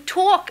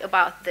talk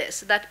about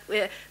this, that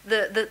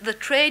the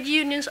trade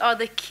unions are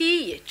the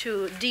key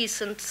to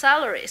decent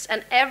salaries,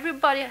 and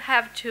everybody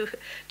have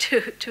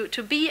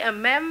to be a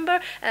member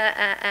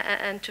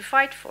and to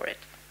fight for it.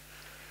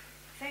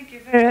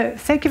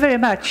 Thank you very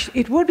much.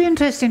 It would be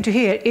interesting to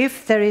hear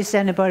if there is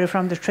anybody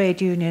from the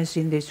trade unions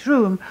in this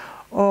room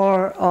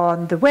or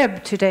on the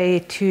web today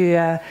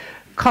to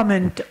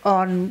comment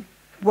on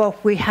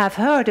what we have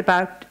heard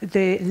about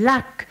the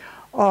lack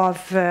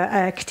of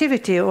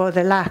activity, or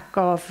the lack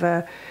of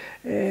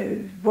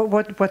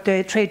what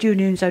the trade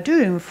unions are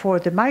doing for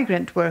the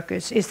migrant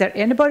workers. Is there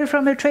anybody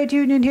from a trade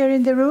union here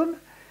in the room?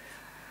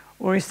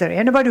 Or is there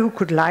anybody who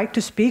could like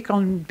to speak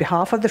on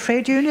behalf of the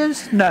trade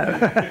unions? No.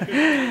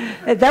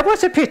 That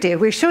was a pity.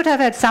 We should have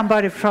had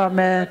somebody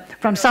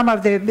from some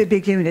of the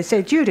big units.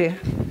 Say, Judy.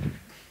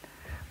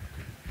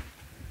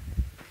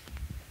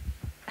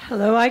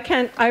 Hello,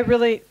 I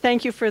really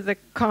thank you for the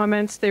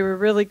comments. They were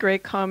really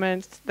great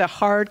comments. The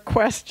hard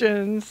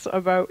questions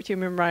about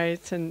human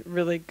rights, and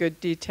really good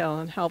detail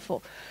and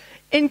helpful.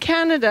 In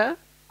Canada,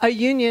 a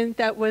union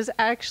that was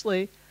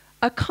actually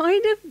a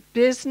kind of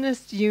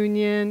business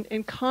union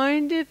and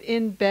kind of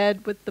in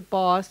bed with the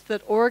boss,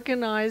 that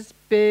organized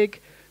big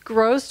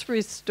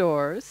grocery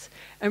stores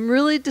and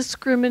really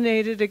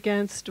discriminated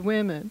against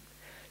women,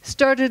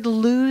 started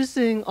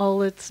losing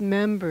all its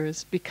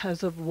members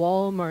because of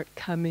Walmart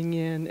coming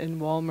in and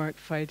Walmart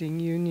fighting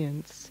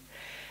unions.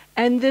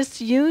 And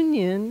this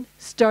union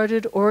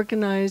started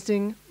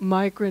organizing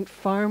migrant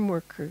farm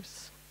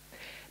workers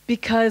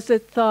because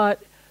it thought,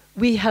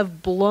 we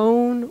have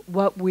blown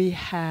what we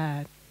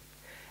had.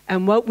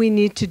 And what we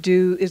need to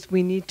do is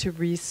we need to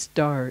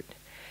restart.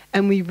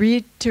 And we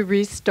need to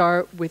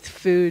restart with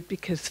food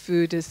because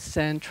food is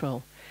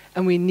central.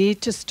 And we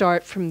need to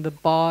start from the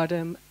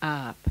bottom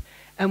up.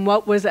 And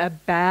what was a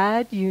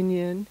bad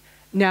union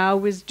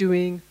now is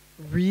doing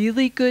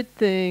really good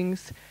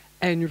things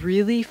and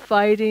really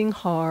fighting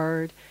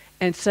hard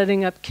and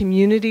setting up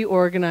community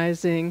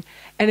organizing.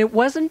 And it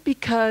wasn't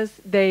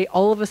because they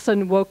all of a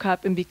sudden woke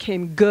up and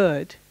became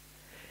good.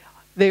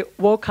 They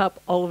woke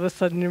up all of a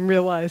sudden and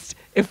realized,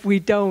 if we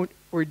don't,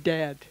 we're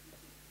dead.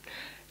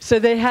 So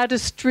they had a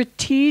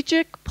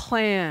strategic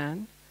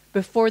plan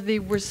before they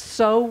were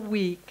so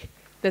weak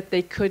that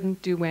they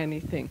couldn't do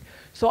anything.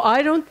 So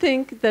I don't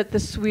think that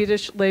the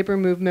Swedish labor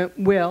movement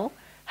will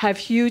have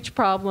huge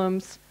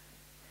problems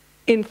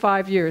in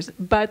 5 years,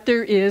 but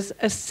there is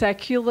a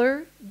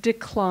secular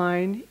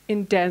decline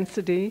in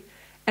density,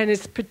 and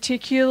it's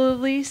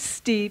particularly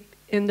steep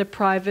in the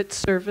private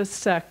service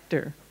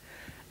sector.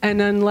 And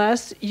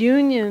unless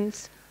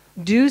unions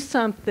do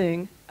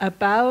something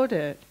about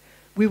it,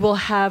 we will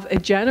have a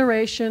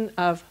generation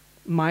of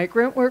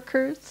migrant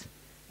workers,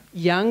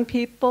 young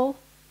people,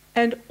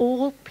 and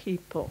old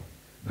people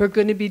who are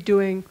going to be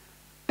doing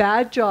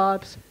bad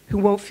jobs, who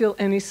won't feel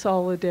any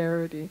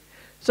solidarity.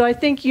 So I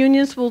think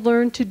unions will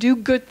learn to do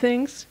good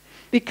things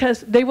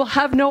because they will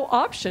have no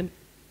option.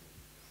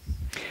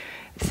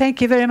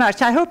 Thank you very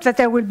much. I hope that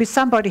there will be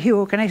somebody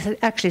who can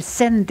actually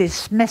send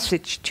this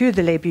message to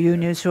the labor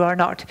unions who are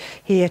not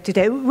here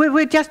today. We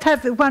will just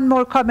have one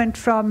more comment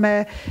from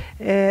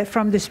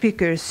the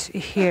speakers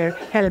here.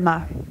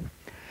 Helma.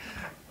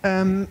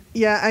 I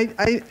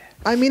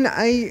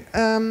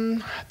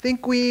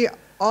think we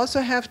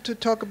also have to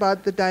talk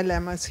about the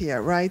dilemmas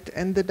here, right?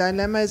 And the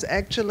dilemma is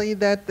actually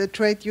that the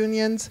trade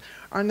unions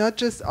are not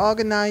just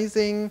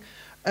organizing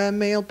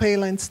male,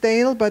 pale, and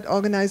stale, but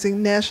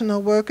organizing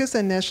national workers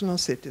and national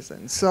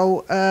citizens.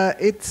 So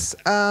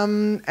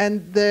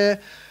and the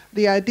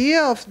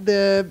idea of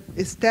the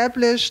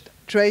established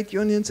trade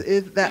unions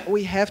is that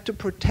we have to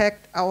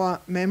protect our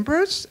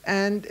members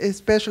and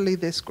especially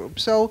this group.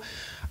 So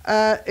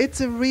it's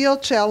a real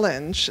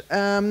challenge,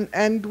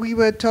 and we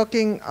were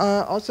talking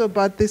also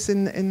about this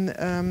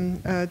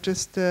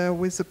just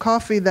with the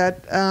coffee,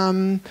 that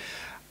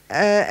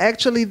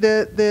actually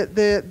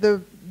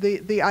the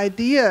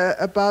idea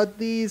about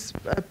these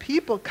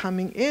people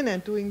coming in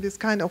and doing this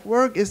kind of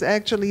work is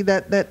actually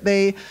that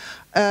they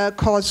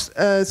cause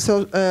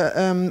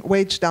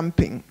wage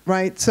dumping,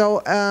 right?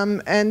 So,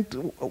 and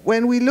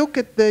when we look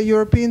at the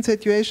European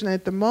situation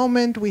at the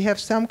moment, we have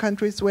some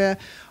countries where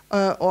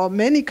or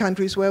many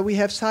countries where we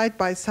have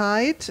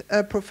side-by-side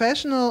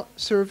professional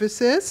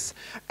services,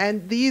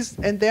 and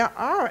there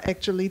are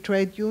actually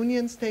trade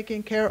unions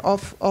taking care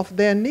of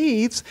their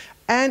needs,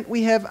 and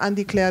we have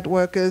undeclared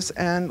workers,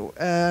 and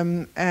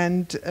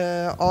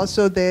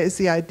also there is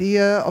the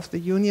idea of the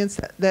unions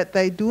that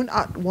they do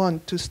not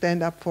want to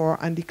stand up for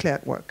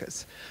undeclared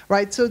workers,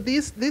 right? So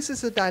this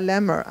is a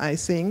dilemma, I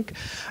think,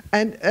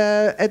 and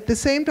at the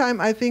same time,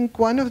 I think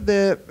one of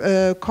the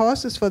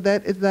causes for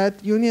that is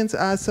that unions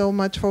are so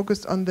much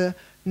focused on the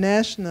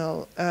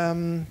national,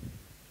 on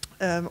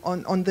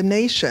the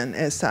nation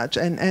as such,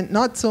 and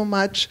not so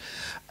much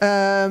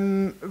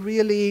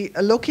really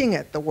looking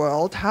at the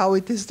world, how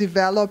it is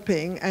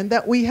developing, and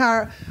that we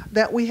have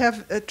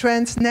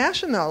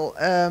transnational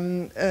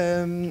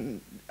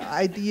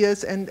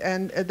ideas, and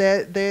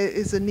there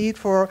is a need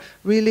for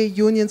really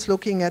unions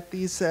looking at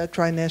these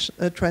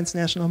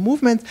transnational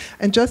movements.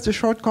 And just a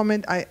short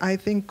comment, I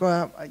think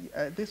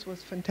this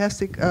was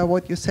fantastic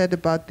what you said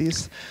about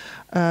this,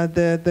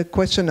 the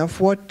question of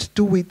what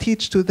do we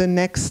teach to the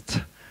next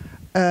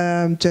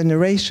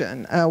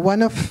generation.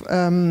 One of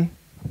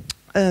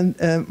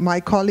my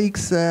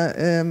colleagues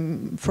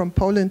from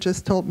Poland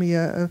just told me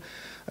a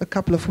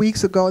couple of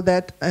weeks ago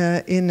that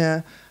in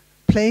a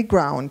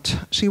playground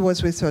she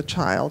was with her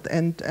child,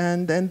 and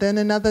then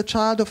another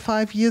child of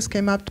 5 years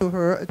came up to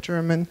her, a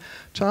German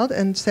child,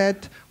 and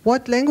said,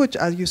 "What language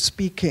are you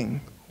speaking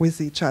with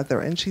each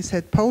other?" And she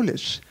said,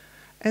 "Polish."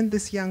 And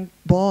this young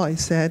boy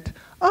said,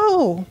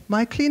 "Oh,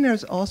 my cleaner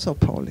is also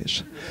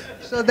Polish."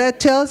 So that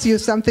tells you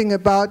something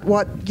about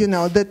what, you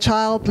know, the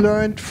child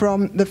learned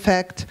from the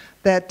fact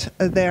that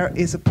there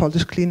is a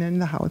Polish cleaner in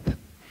the house.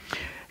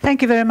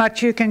 Thank you very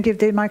much. You can give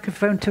the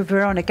microphone to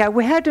Veronica.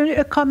 We had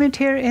a comment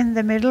here in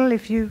the middle,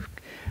 if you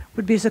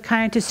would be so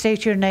kind to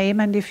state your name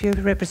and if you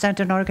represent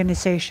an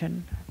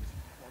organization.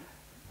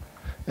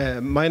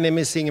 My name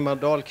is Ingvar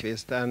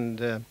Dahlqvist,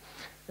 and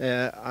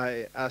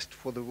I asked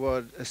for the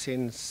word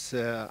since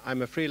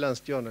I'm a freelance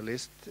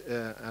journalist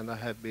and I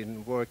have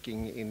been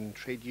working in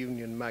trade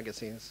union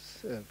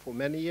magazines for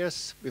many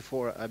years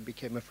before I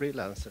became a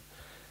freelancer.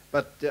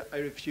 But I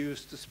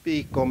refuse to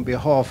speak on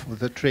behalf of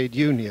the trade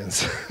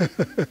unions.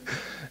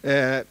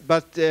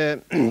 But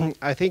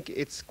I think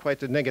it's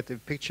quite a negative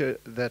picture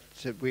that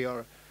we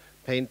are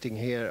painting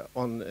here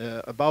on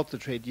about the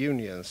trade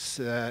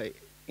unions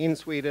in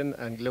Sweden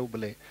and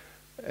globally.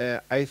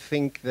 I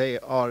think there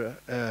are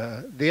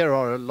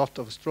a lot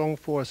of strong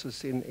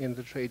forces in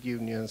the trade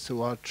unions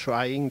who are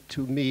trying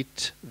to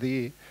meet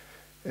the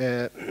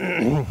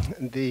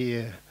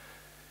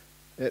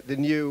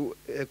new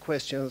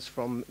questions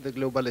from the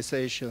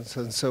globalizations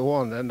and so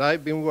on. And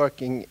I've been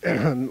working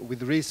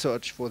with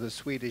research for the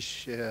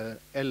Swedish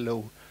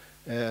LO,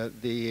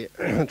 the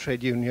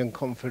Trade Union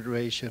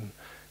Confederation,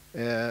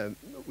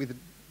 with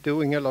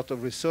doing a lot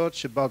of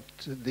research about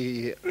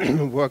the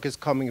workers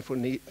coming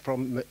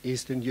from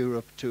Eastern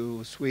Europe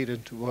to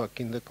Sweden to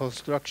work in the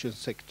construction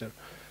sector.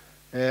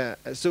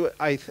 So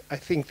I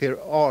think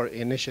there are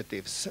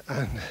initiatives,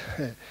 and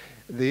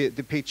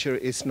the picture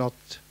is not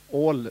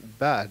all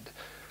bad.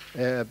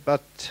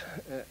 But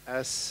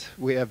as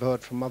we have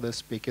heard from other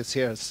speakers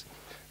here,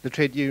 the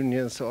trade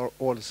unions are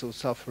also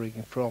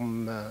suffering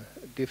from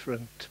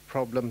different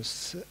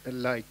problems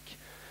like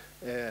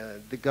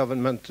the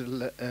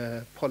governmental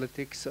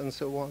politics and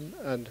so on,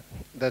 and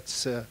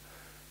that's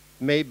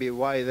maybe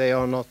why they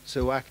are not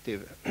so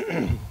active.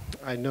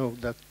 I know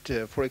that,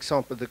 for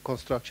example, the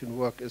construction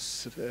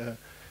workers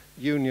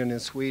union in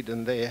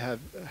Sweden, they have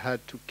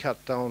had to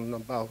cut down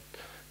about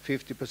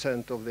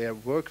 50% of their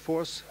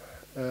workforce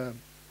the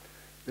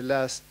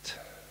last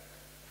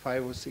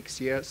 5 or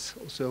 6 years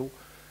or so,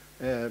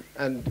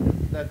 and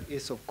that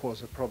is of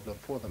course a problem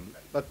for them.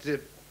 But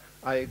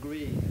I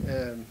agree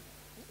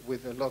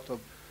with a lot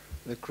of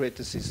the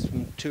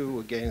criticism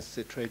too against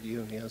the trade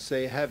unions.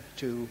 They have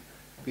to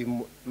be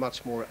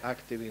much more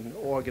active in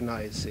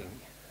organizing.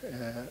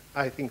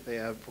 I think they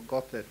have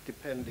forgot that,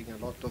 depending a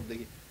lot of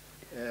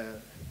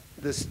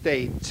the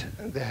state,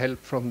 the help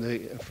from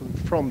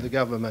the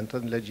government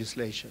and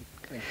legislation.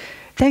 Thank you.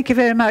 Thank you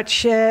very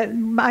much.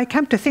 I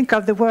come to think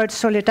of the word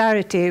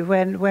solidarity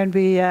when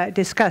we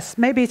discuss.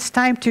 Maybe it's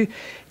time to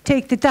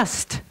take the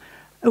dust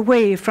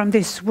away from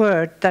this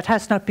word that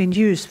has not been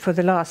used for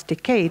the last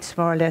decades,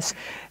 more or less,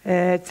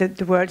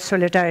 the word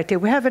solidarity.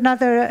 We have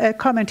another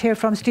comment here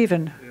from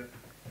Stephen.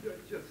 Yeah.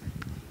 Just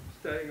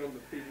staying on the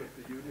theme of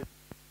the union.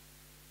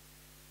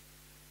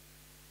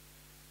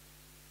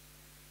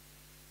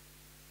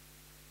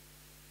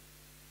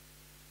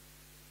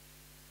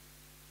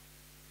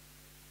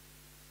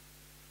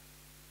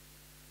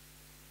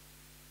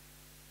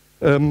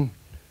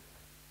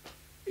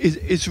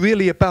 Is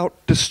really about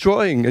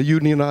destroying a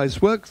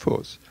unionized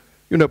workforce.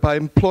 You know, by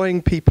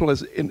employing people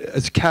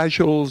as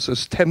casuals,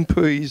 as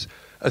temporaries,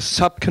 as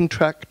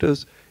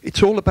subcontractors.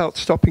 It's all about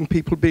stopping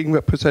people being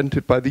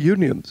represented by the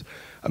unions.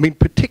 I mean,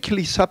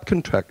 particularly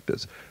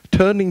subcontractors,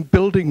 turning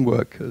building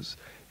workers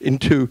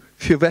into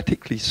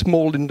theoretically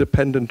small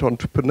independent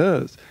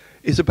entrepreneurs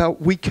is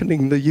about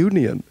weakening the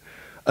union.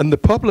 And the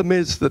problem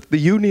is that the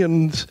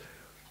unions,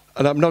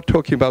 and I'm not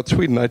talking about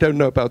Sweden, I don't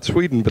know about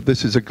Sweden, but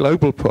this is a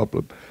global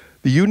problem.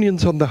 The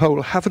unions on the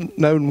whole haven't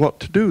known what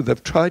to do.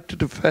 They've tried to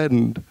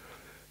defend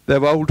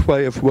their old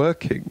way of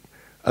working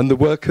and the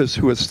workers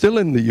who are still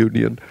in the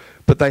union,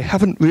 but they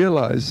haven't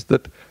realized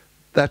that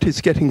that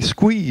is getting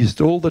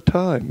squeezed all the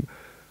time.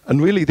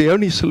 And really the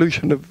only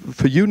solution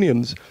for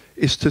unions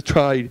is to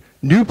try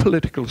new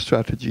political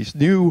strategies,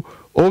 new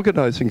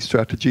organizing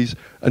strategies,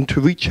 and to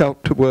reach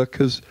out to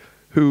workers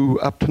who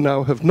up to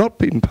now have not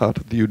been part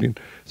of the union,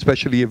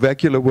 especially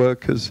irregular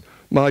workers,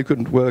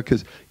 migrant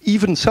workers,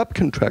 even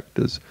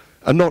subcontractors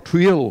are not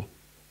real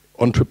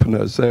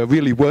entrepreneurs. They are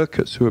really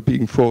workers who are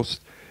being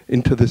forced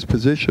into this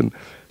position.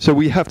 So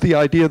we have the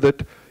idea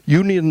that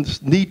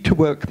unions need to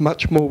work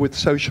much more with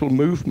social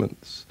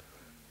movements.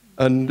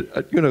 And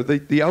you know,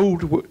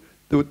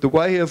 the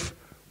way of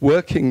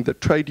working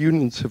that trade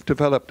unions have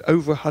developed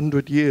over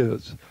 100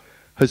 years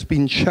has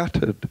been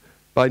shattered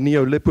by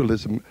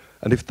neoliberalism.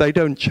 And if they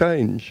don't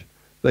change,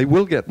 they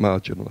will get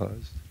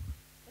marginalized.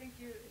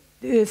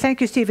 Thank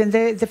you, Stephen.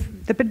 The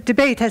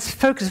debate has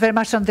focused very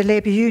much on the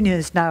labor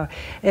unions now.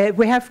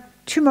 We have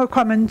 2 more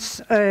comments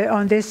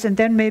on this, and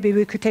then maybe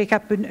we could take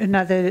up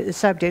another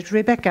subject.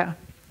 Rebecka,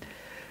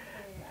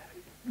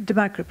 the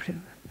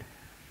microphone.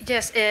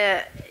 Yes,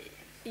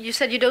 you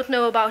said you don't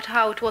know about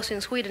how it was in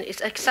Sweden.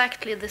 It's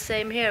exactly the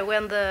same here.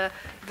 When the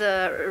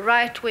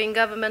right-wing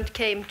government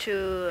came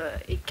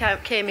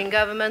in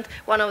government,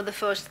 one of the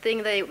first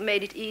things they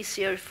made it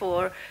easier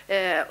for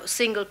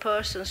single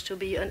persons to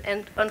be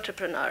an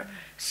entrepreneur.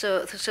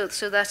 So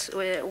that's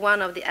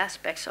one of the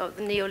aspects of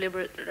the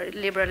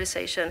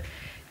neoliberalization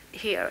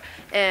here.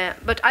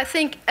 But I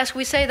think, as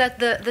we say, that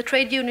the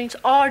trade unions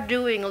are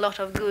doing a lot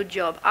of good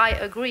job. I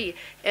agree.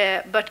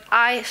 But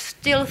I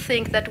still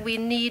think that we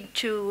need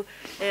to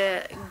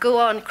go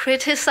on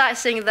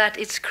criticizing that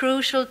it's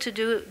crucial to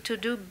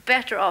do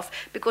better off,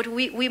 because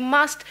we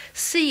must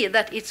see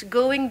that it's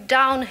going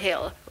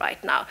downhill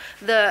right now.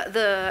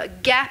 The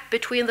gap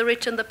between the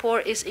rich and the poor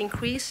is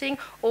increasing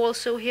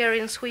also here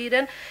in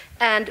Sweden.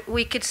 And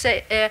we could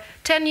say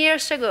 10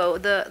 years ago,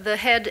 the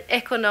head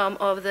econom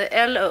of the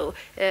LO,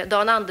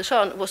 Dan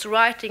Andersson, was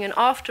writing an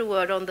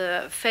afterword on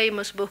the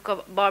famous book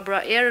of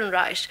Barbara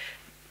Ehrenreich.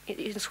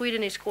 In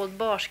Sweden it's called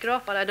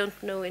Barskrapad, I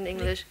don't know in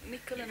English.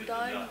 Nickel and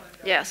dime.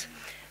 Yes.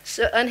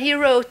 So, and he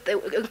wrote,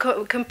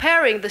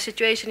 comparing the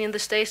situation in the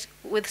States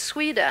with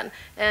Sweden,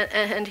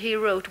 and he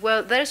wrote,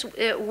 well, there's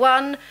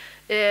one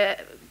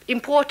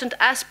important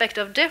aspect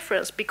of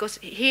difference, because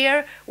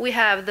here we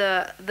have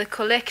the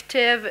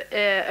collective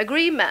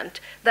agreement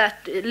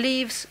that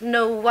leaves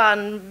no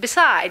one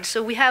beside.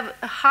 So we have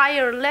a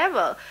higher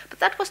level. But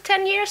that was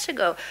 10 years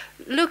ago.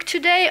 Look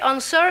today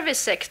on service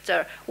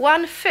sector.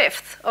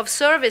 1/5 of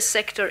service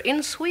sector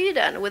in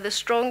Sweden, with the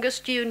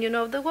strongest union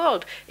of the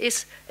world,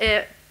 is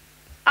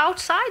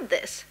outside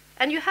this.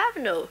 And you have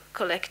no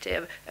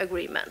collective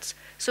agreements.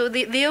 So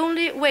the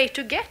only way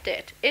to get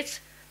it, it's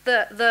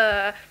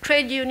the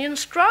trade union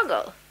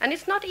struggle, and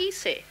it's not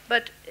easy,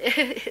 but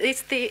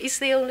it's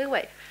the only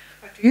way.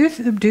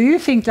 Do you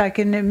think, like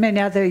in many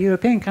other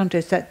European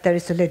countries, that there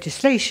is a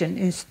legislation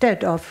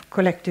instead of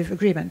collective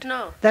agreement?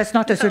 No, that's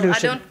not a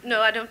solution.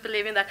 I don't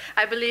believe in that.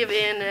 I believe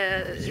in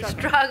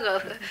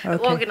struggle, okay.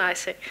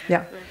 Organizing.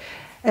 Yeah.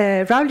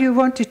 Raul, you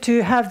wanted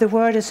to have the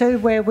word, so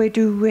where we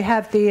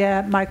have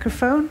the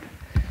microphone?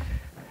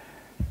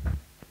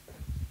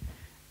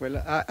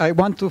 Well, I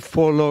want to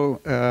follow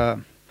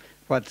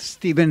what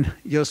Stephen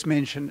just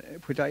mentioned,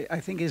 which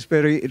I think is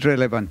very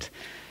relevant.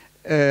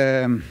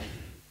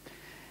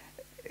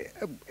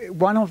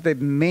 One of the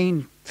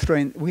main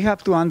trends, we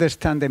have to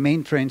understand the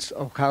main trends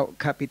of how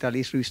capital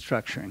is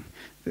restructuring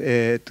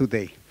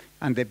today,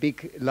 and the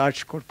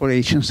large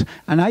corporations.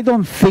 And I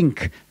don't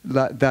think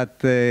that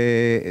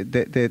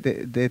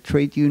the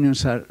trade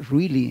unions are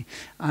really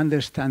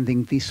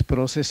understanding this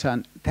process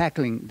and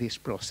tackling this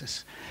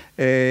process,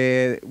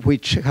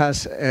 which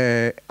has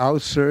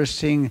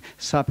outsourcing,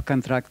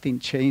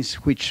 subcontracting chains,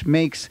 which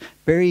makes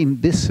very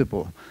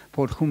invisible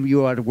for whom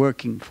you are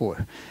working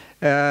for.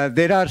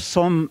 There are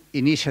some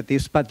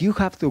initiatives, but you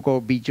have to go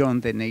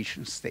beyond the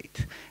nation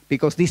state,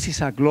 because this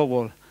is a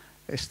global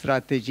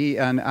strategy,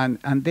 and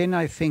then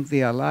I think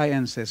the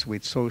alliances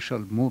with social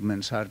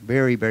movements are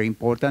very, very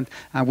important,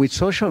 and with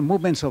social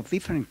movements of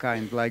different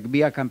kinds, like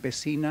Via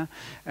Campesina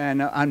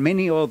and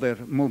many other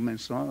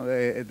movements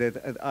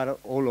that are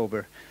all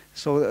over.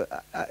 So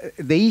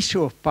the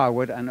issue of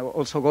power, and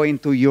also going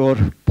to your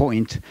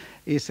point,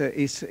 is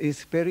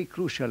very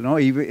crucial. No?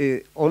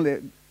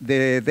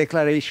 The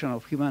Declaration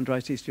of Human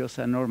Rights is just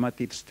a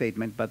normative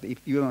statement, but if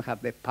you don't have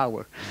the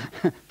power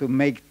to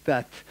make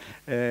that,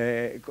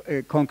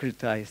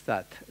 concretize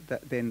that,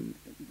 then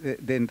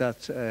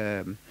that's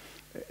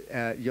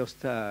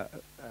just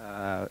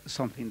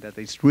something that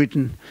is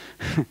written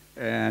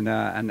and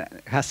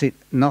has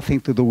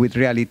nothing to do with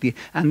reality.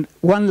 And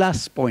one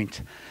last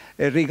point.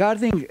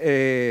 Regarding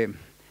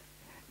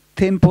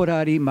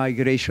temporary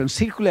migration,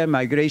 circular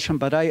migration,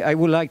 but I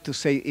would like to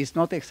say it's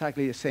not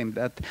exactly the same,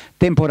 that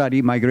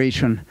temporary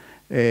migration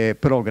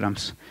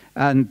programs.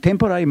 And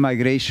temporary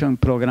migration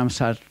programs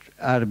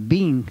are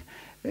being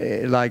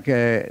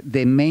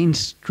the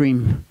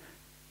mainstream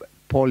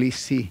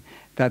policy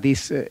that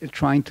is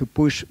trying to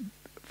push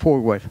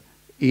forward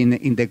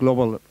in the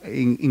global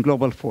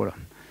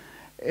forum.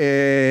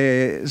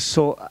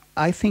 So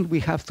I think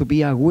we have to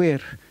be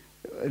aware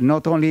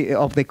not only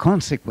of the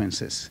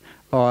consequences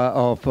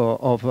of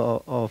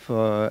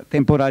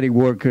temporary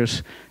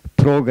workers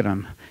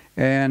program.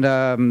 And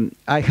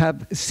I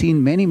have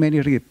seen many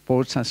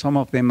reports, and some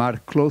of them are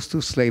close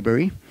to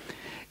slavery.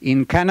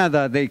 In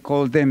Canada, they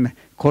call them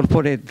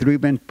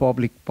corporate-driven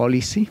public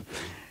policy.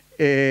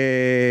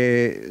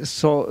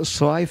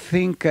 So I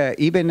think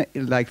even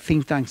like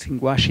think tanks in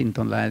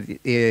Washington, like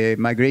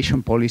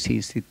Migration Policy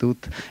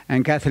Institute,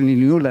 and Kathleen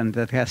Newland,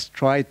 that has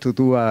tried to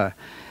do a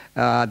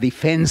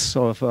defense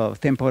of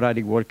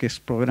temporary workers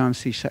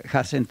programs,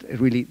 hasn't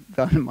really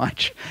done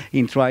much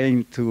in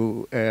trying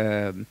to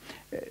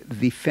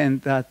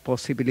defend that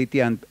possibility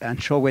and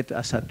show it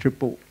as a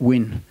triple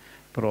win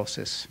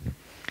process.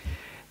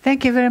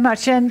 Thank you very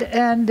much. And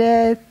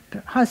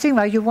Hans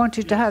Ingvar, you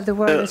wanted to have the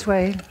word as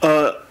well.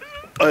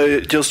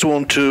 I just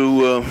want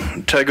to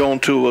tag on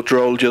to what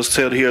Raul just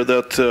said here,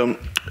 that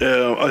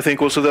I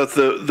think also that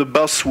the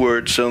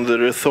buzzwords and the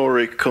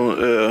rhetoric,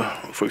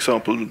 for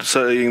example,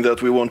 saying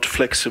that we want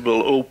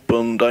flexible,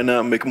 open,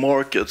 dynamic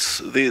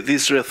markets,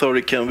 this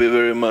rhetoric can be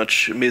very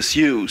much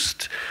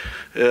misused.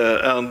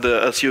 And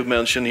as you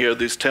mentioned here,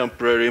 this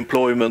temporary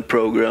employment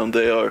program,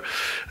 they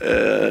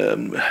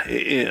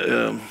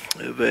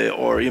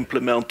are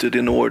implemented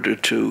in order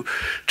to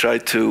try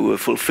to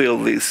fulfill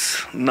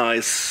these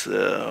nice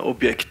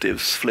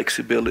objectives: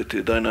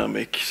 flexibility,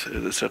 dynamics,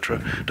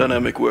 etc.,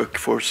 dynamic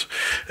workforce.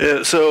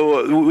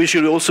 So we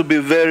should also be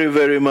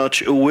very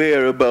much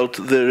aware about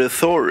the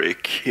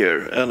rhetoric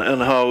here,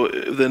 and how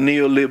the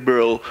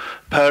neoliberal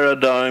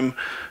paradigm,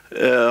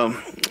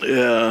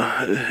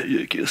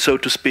 so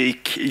to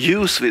speak,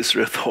 use this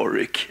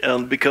rhetoric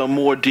and become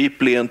more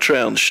deeply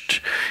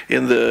entrenched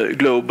in the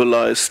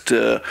globalized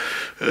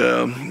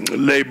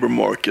labor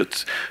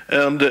market.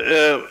 And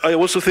I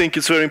also think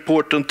it's very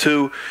important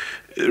to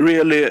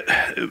really,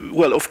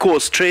 well, of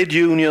course, trade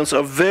unions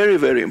are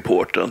very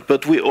important,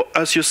 but we,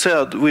 as you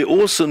said, we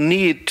also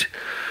need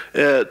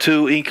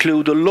to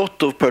include a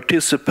lot of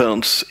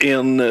participants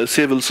in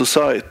civil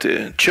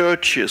society,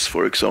 churches,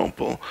 for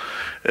example.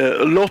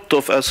 A lot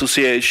of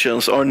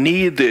associations are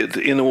needed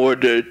in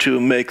order to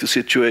make the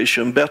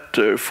situation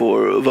better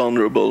for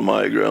vulnerable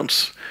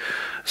migrants.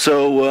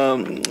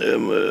 So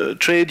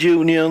trade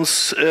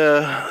unions,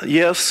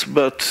 yes,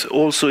 but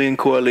also in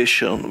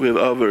coalition with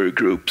other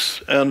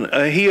groups. And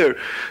here,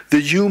 the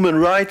human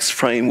rights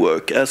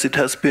framework, as it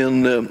has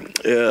been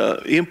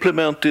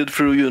implemented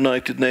through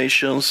United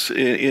Nations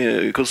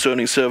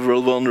concerning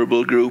several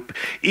vulnerable groups,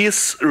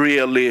 is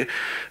really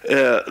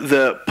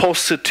the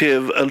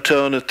positive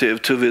alternative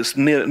to this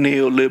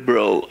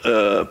neoliberal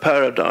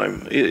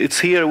paradigm. It's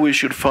here we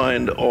should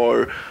find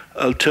our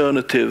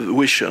alternative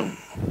vision.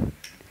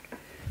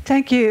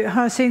 Thank you,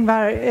 Hans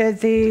Ingvar.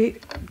 The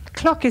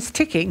clock is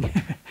ticking,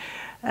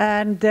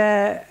 and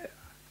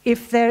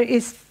if there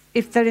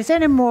is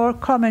any more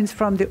comments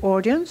from the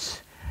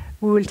audience,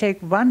 we will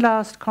take one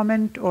last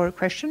comment or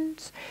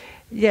questions.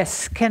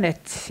 Yes,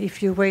 Kenneth,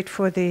 if you wait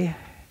for the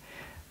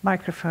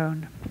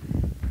microphone.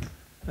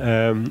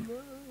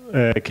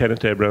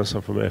 Kenneth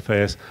Abrahamson from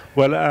FAS.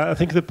 Well, I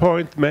think the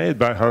point made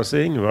by Hans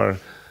Ingvar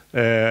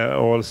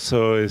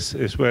also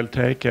is well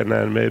taken,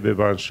 and maybe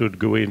one should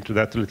go into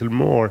that a little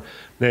more,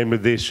 namely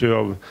the issue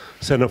of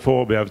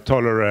xenophobia, of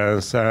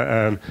tolerance,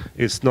 and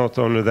it's not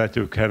only that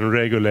you can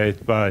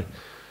regulate by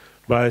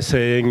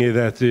saying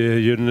that the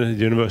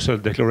Universal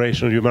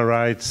Declaration of Human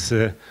Rights,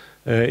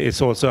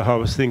 it's also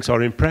how things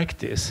are in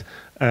practice.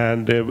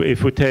 And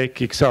if we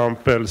take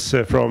examples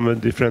from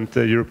different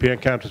European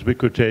countries, we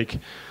could take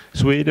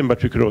Sweden,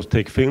 but we could also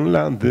take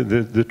Finland,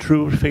 the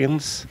true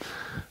Finns.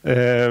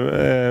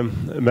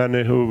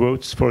 Many who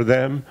votes for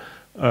them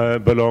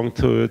belong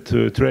to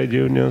trade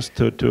unions,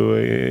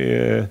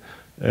 to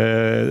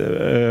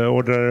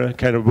order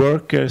kind of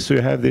workers. So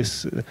you have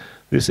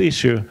this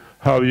issue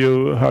how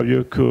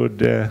you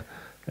could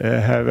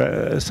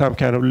have some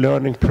kind of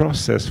learning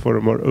process for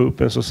a more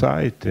open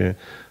society,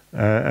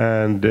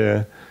 and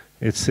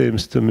it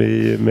seems to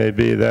me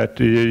maybe that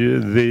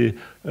the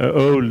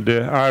old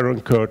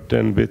Iron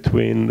Curtain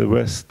between the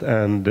West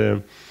and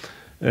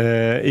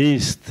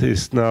East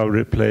is now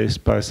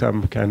replaced by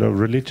some kind of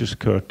religious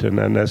curtain.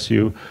 And as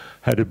you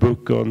had a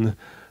book on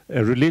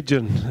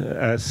religion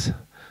as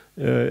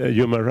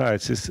human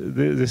rights,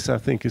 this I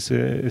think is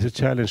a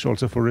challenge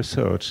also for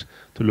research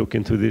to look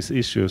into these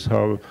issues,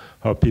 how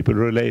people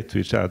relate to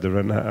each other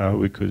and how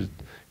we could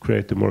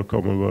create a more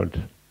common world.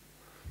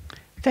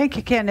 Thank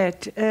you,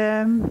 Kenneth.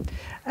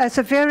 As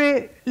a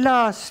very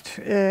last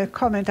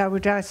comment, I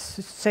would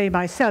just say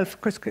myself,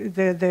 because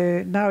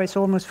now it's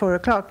almost 4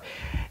 o'clock.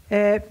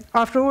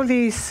 After all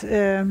these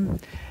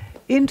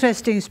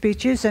interesting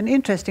speeches and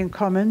interesting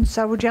comments,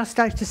 I would just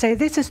like to say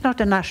this is not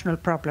a national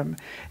problem.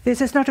 This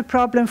is not a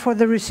problem for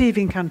the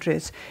receiving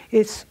countries.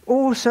 It's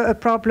also a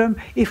problem,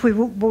 if we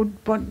would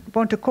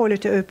want to call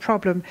it a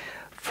problem,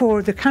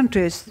 for the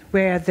countries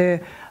where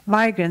the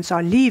migrants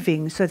are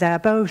leaving, so they are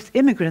both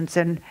immigrants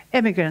and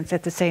emigrants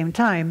at the same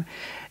time.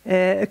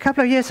 A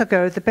couple of years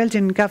ago, the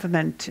Belgian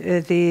government,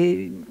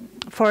 the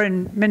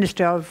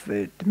Minister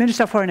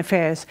of Foreign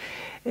Affairs,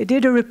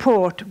 did a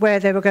report where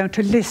they were going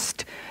to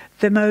list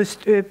the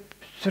most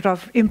sort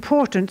of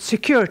important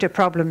security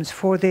problems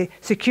for the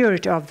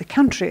security of the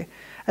country.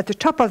 At the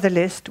top of the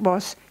list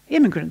was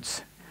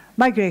immigrants,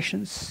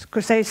 migrations,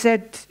 because they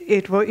said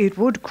it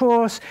would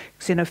cause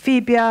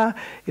xenophobia,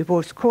 it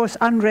would cause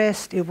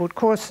unrest, it would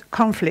cause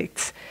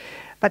conflicts.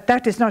 But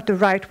that is not the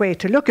right way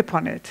to look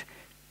upon it,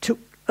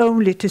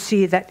 only to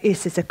see that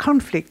this is a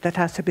conflict that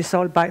has to be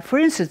solved by, for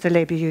instance, the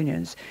labor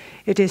unions.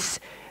 It is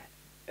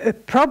a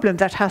problem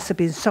that has to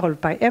be solved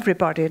by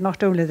everybody,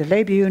 not only the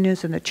labor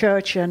unions and the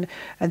church and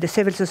the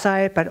civil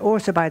society, but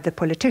also by the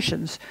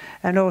politicians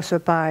and also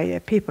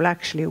by people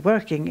actually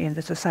working in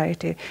the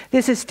society.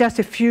 This is just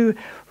a few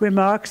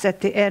remarks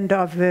at the end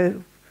of a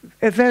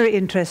very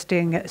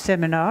interesting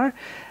seminar.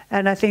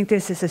 And I think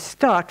this is a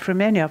start for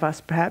many of us,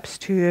 perhaps,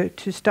 to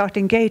start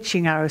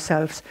engaging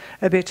ourselves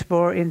a bit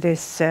more in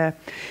this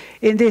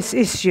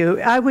issue.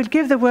 I will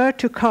give the word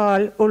to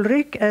Carl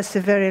Ulrich as the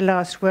very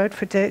last word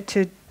for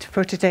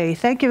today.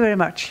 Thank you very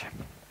much.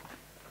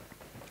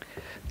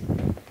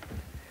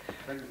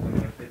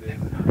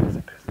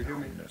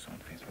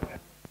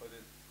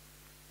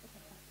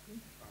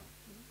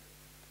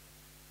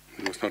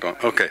 It's not on.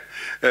 Okay.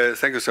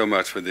 Thank you so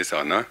much for this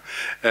honor.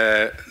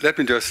 Let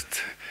me just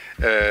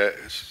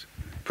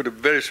put a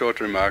very short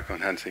remark on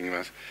Hans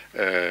Ingvar's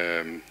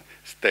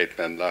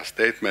last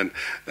statement.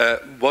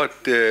 What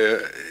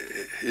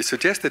is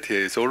suggested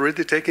here is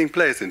already taking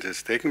place. It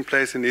is taking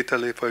place in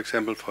Italy, for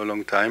example, for a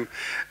long time,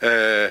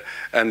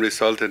 and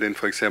resulted in,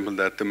 for example,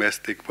 that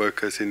domestic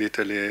workers in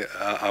Italy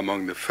are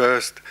among the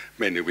first,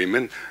 many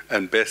women,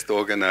 and best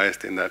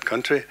organized in that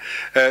country.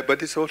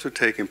 But it's also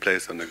taking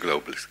place on a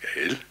global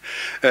scale,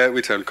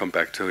 which I'll come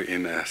back to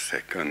in a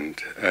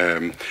second.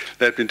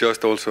 Let me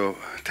just also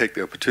take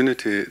the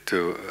opportunity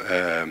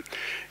to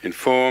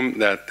inform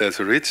that there's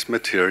a rich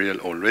material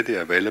already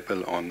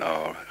available on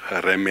our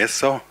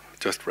Remesso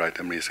just write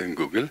Amrisa in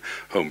Google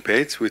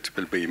homepage, which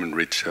will be even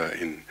richer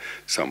in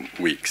some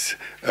weeks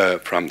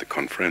from the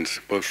conference,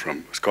 both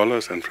from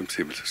scholars and from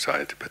civil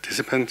society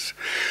participants.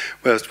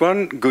 There's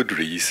one good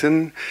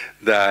reason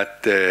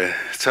that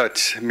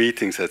such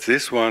meetings as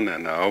this one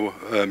and our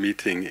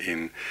meeting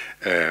in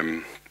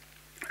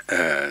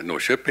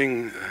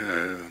Norrköping,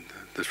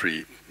 the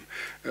 3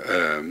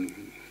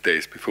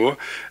 days before,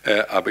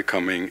 are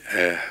becoming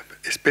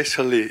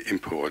especially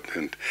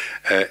important,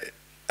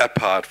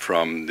 apart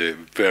from the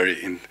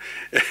very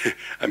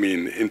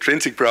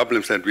intrinsic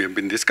problems that we have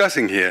been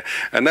discussing here,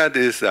 and that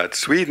is that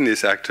Sweden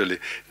is actually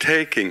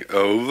taking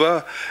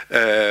over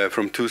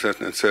from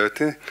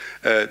 2030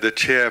 the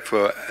chair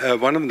for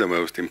one of the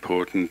most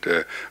important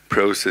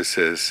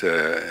processes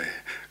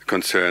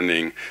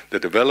concerning the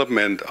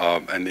development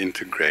of an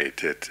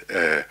integrated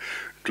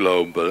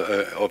global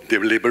of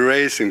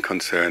deliberation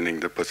concerning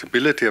the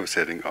possibility of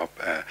setting up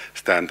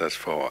standards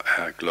for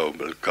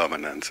global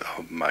governance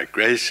of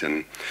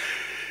migration.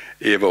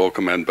 Eva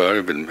Åkerman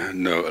Börje will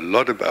know a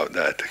lot about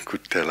that,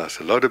 could tell us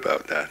a lot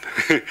about that.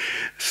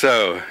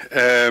 So,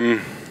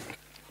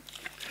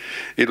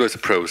 it was a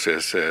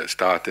process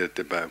started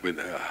with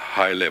a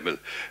high-level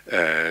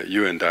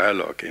UN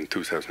dialogue in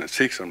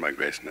 2006 on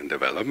migration and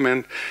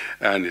development,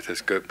 and it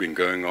has been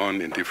going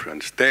on in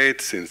different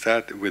states since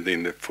that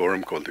within the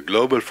forum called the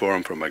Global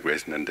Forum for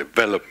Migration and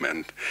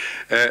Development.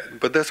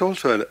 But there's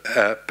also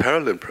a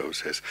parallel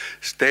process.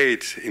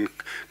 States, in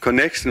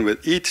connection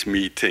with each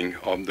meeting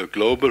of the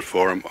Global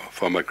Forum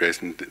for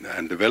Migration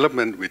and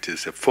Development, which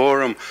is a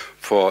forum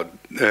for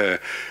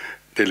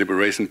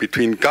deliberation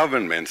between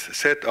governments,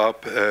 set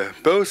up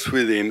both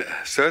within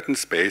a certain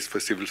space for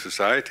civil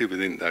society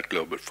within that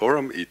global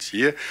forum each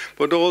year,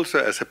 but also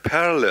as a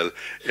parallel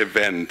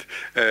event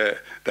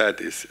that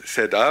is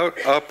set up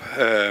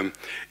as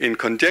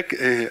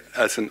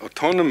an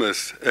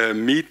autonomous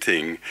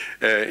meeting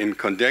in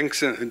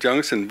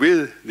conjunction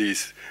with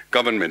these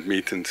government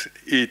meetings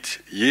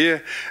each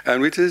year,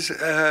 and which is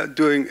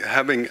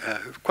having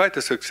quite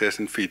a success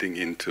in feeding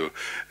into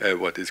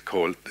what is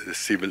called the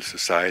civil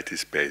society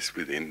space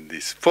within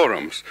these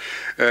forums.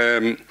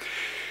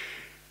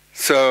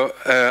 So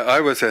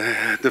I was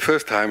the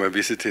first time I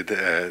visited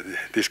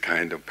this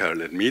kind of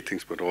parallel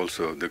meetings, but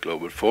also the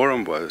Global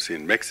Forum was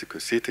in Mexico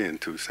City in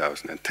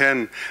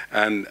 2010,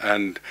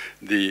 and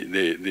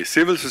the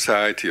civil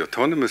society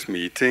autonomous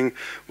meeting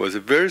was a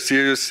very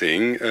serious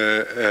thing.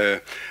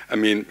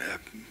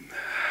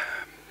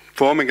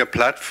 Forming a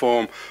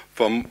platform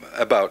from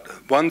about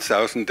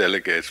 1,000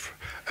 delegates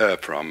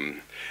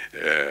from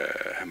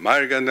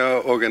migrant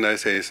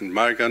organizations,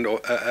 migrant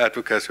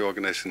advocacy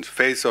organizations,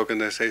 faith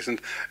organizations,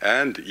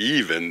 and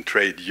even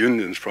trade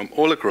unions from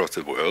all across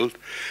the world.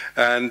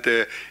 And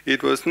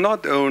it was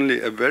not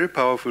only a very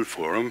powerful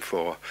forum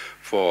for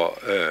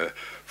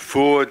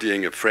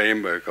forging a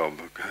framework of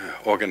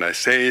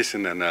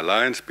organization and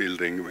alliance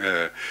building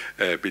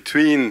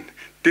between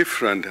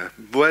different,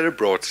 very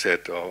broad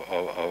set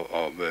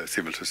of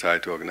civil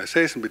society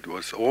organizations, but it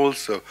was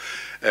also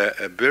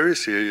a very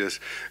serious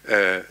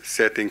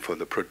setting for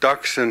the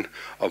production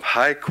of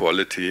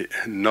high-quality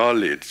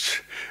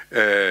knowledge,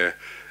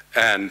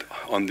 and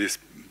on this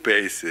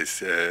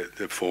basis,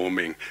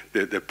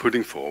 the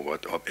putting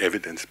forward of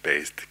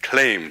evidence-based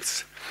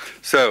claims.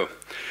 So,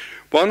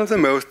 one of the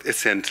most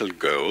essential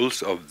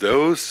goals of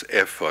those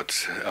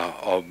efforts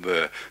of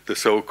the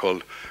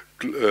so-called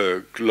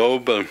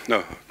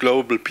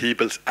global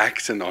people's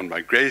action on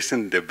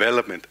migration,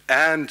 development,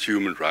 and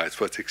human rights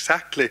was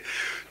exactly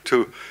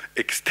to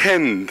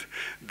extend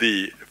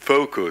the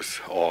focus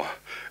or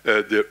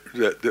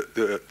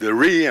the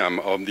realm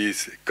of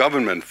these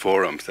government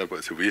forums, that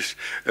was a wish,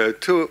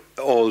 to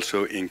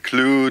also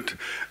include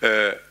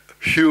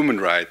human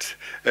rights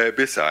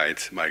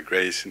besides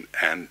migration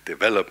and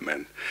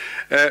development.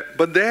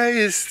 But there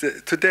is,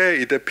 today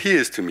it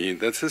appears to me,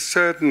 there's a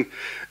certain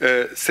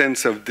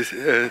sense of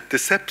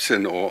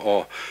deception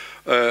or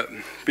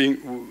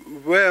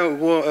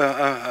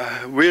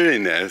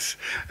weariness,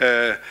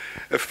 a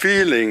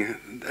feeling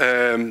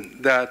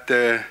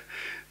that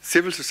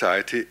civil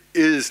society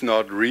is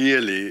not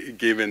really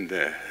given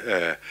the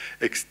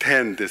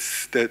extent,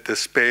 the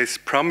space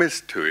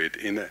promised to it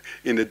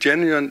in a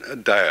genuine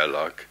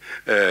dialogue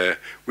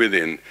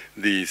within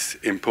these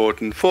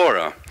important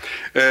fora.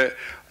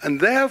 And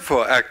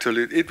therefore,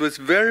 actually, it was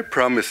very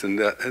promising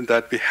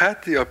that we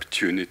had the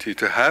opportunity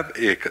to have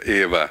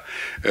Eva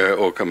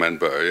Åkerman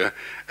Börje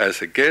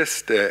as a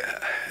guest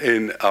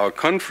in our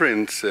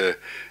conference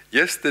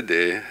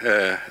yesterday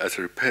as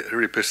a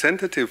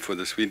representative for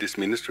the Swedish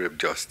Ministry of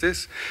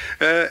Justice,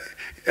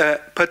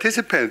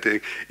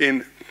 participating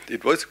in,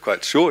 it was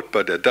quite short,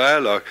 but a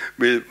dialogue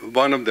with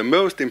one of the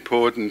most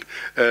important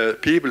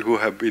people who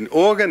have been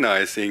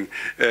organizing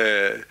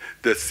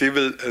the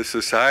civil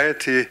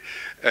society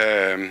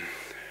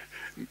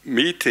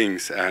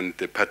meetings and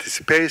the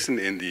participation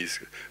in these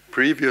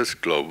previous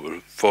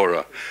global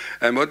fora.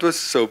 And what was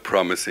so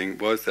promising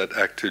was that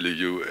actually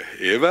you,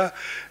 Eva,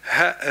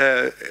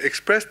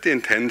 expressed the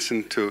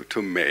intention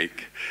to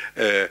make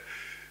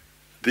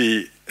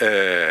the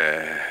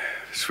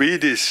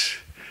Swedish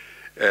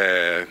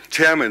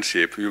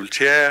chairmanship, you will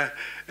chair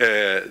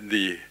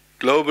the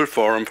Global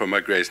Forum for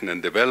Migration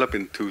and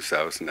Development in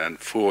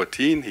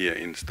 2014 here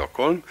in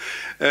Stockholm,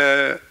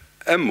 to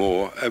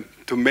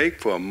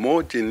make for a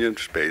more genuine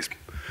space,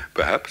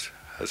 perhaps,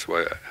 that's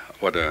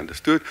what I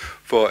understood,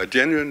 for a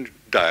genuine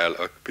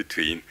dialogue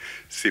between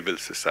civil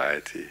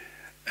society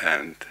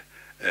and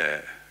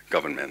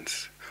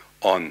governments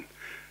on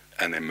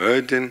an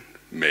emerging,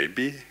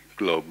 maybe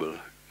global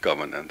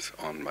governance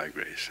on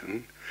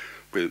migration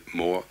with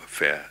more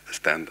fair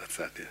standards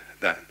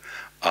than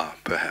are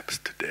perhaps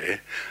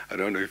today. I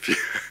don't know if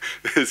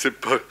there's a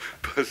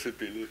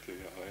possibility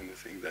or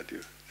anything that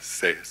you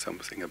say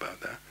something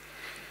about that.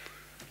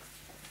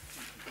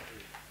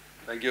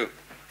 Thank you.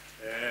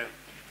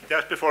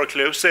 Just before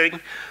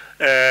closing,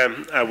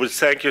 I would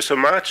thank you so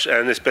much,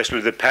 and especially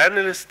the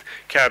panelists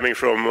coming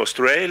from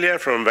Australia,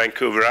 from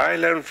Vancouver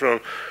Island,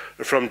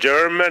 from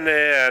Germany,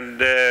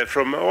 and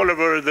from all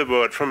over the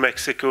world, from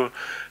Mexico,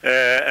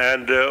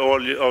 and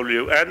all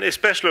you. And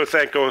especially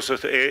thank also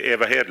to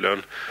Eva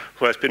Hedlund,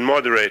 who has been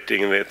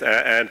moderating it,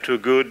 and to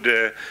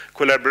good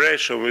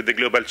collaboration with the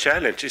Global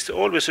Challenge. It's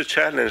always a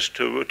challenge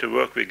to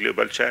work with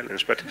Global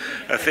Challenge, but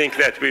I think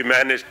that we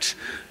managed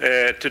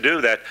to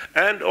do that.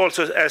 And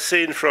also, as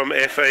seen from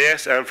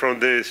FIS and from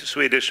the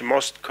Swedish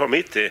MOST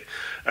committee,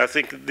 I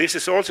think this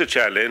is also a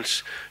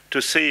challenge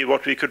to see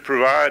what we could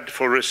provide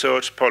for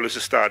research policy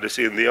studies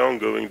in the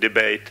ongoing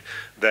debate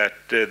that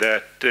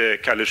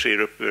Kalle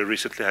Schierup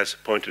recently has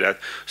pointed at.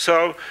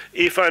 So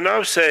if I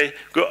now say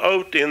go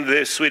out in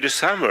the Swedish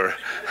summer,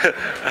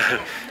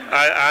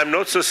 I'm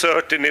not so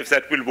certain if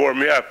that will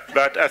warm you up,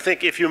 but I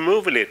think if you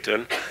move a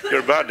little,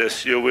 your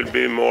bodies, you will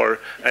be more,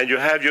 and you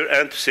have your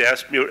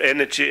enthusiasm, your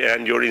energy,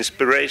 and your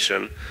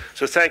inspiration.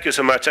 So thank you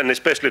so much, and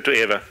especially to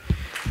Eva.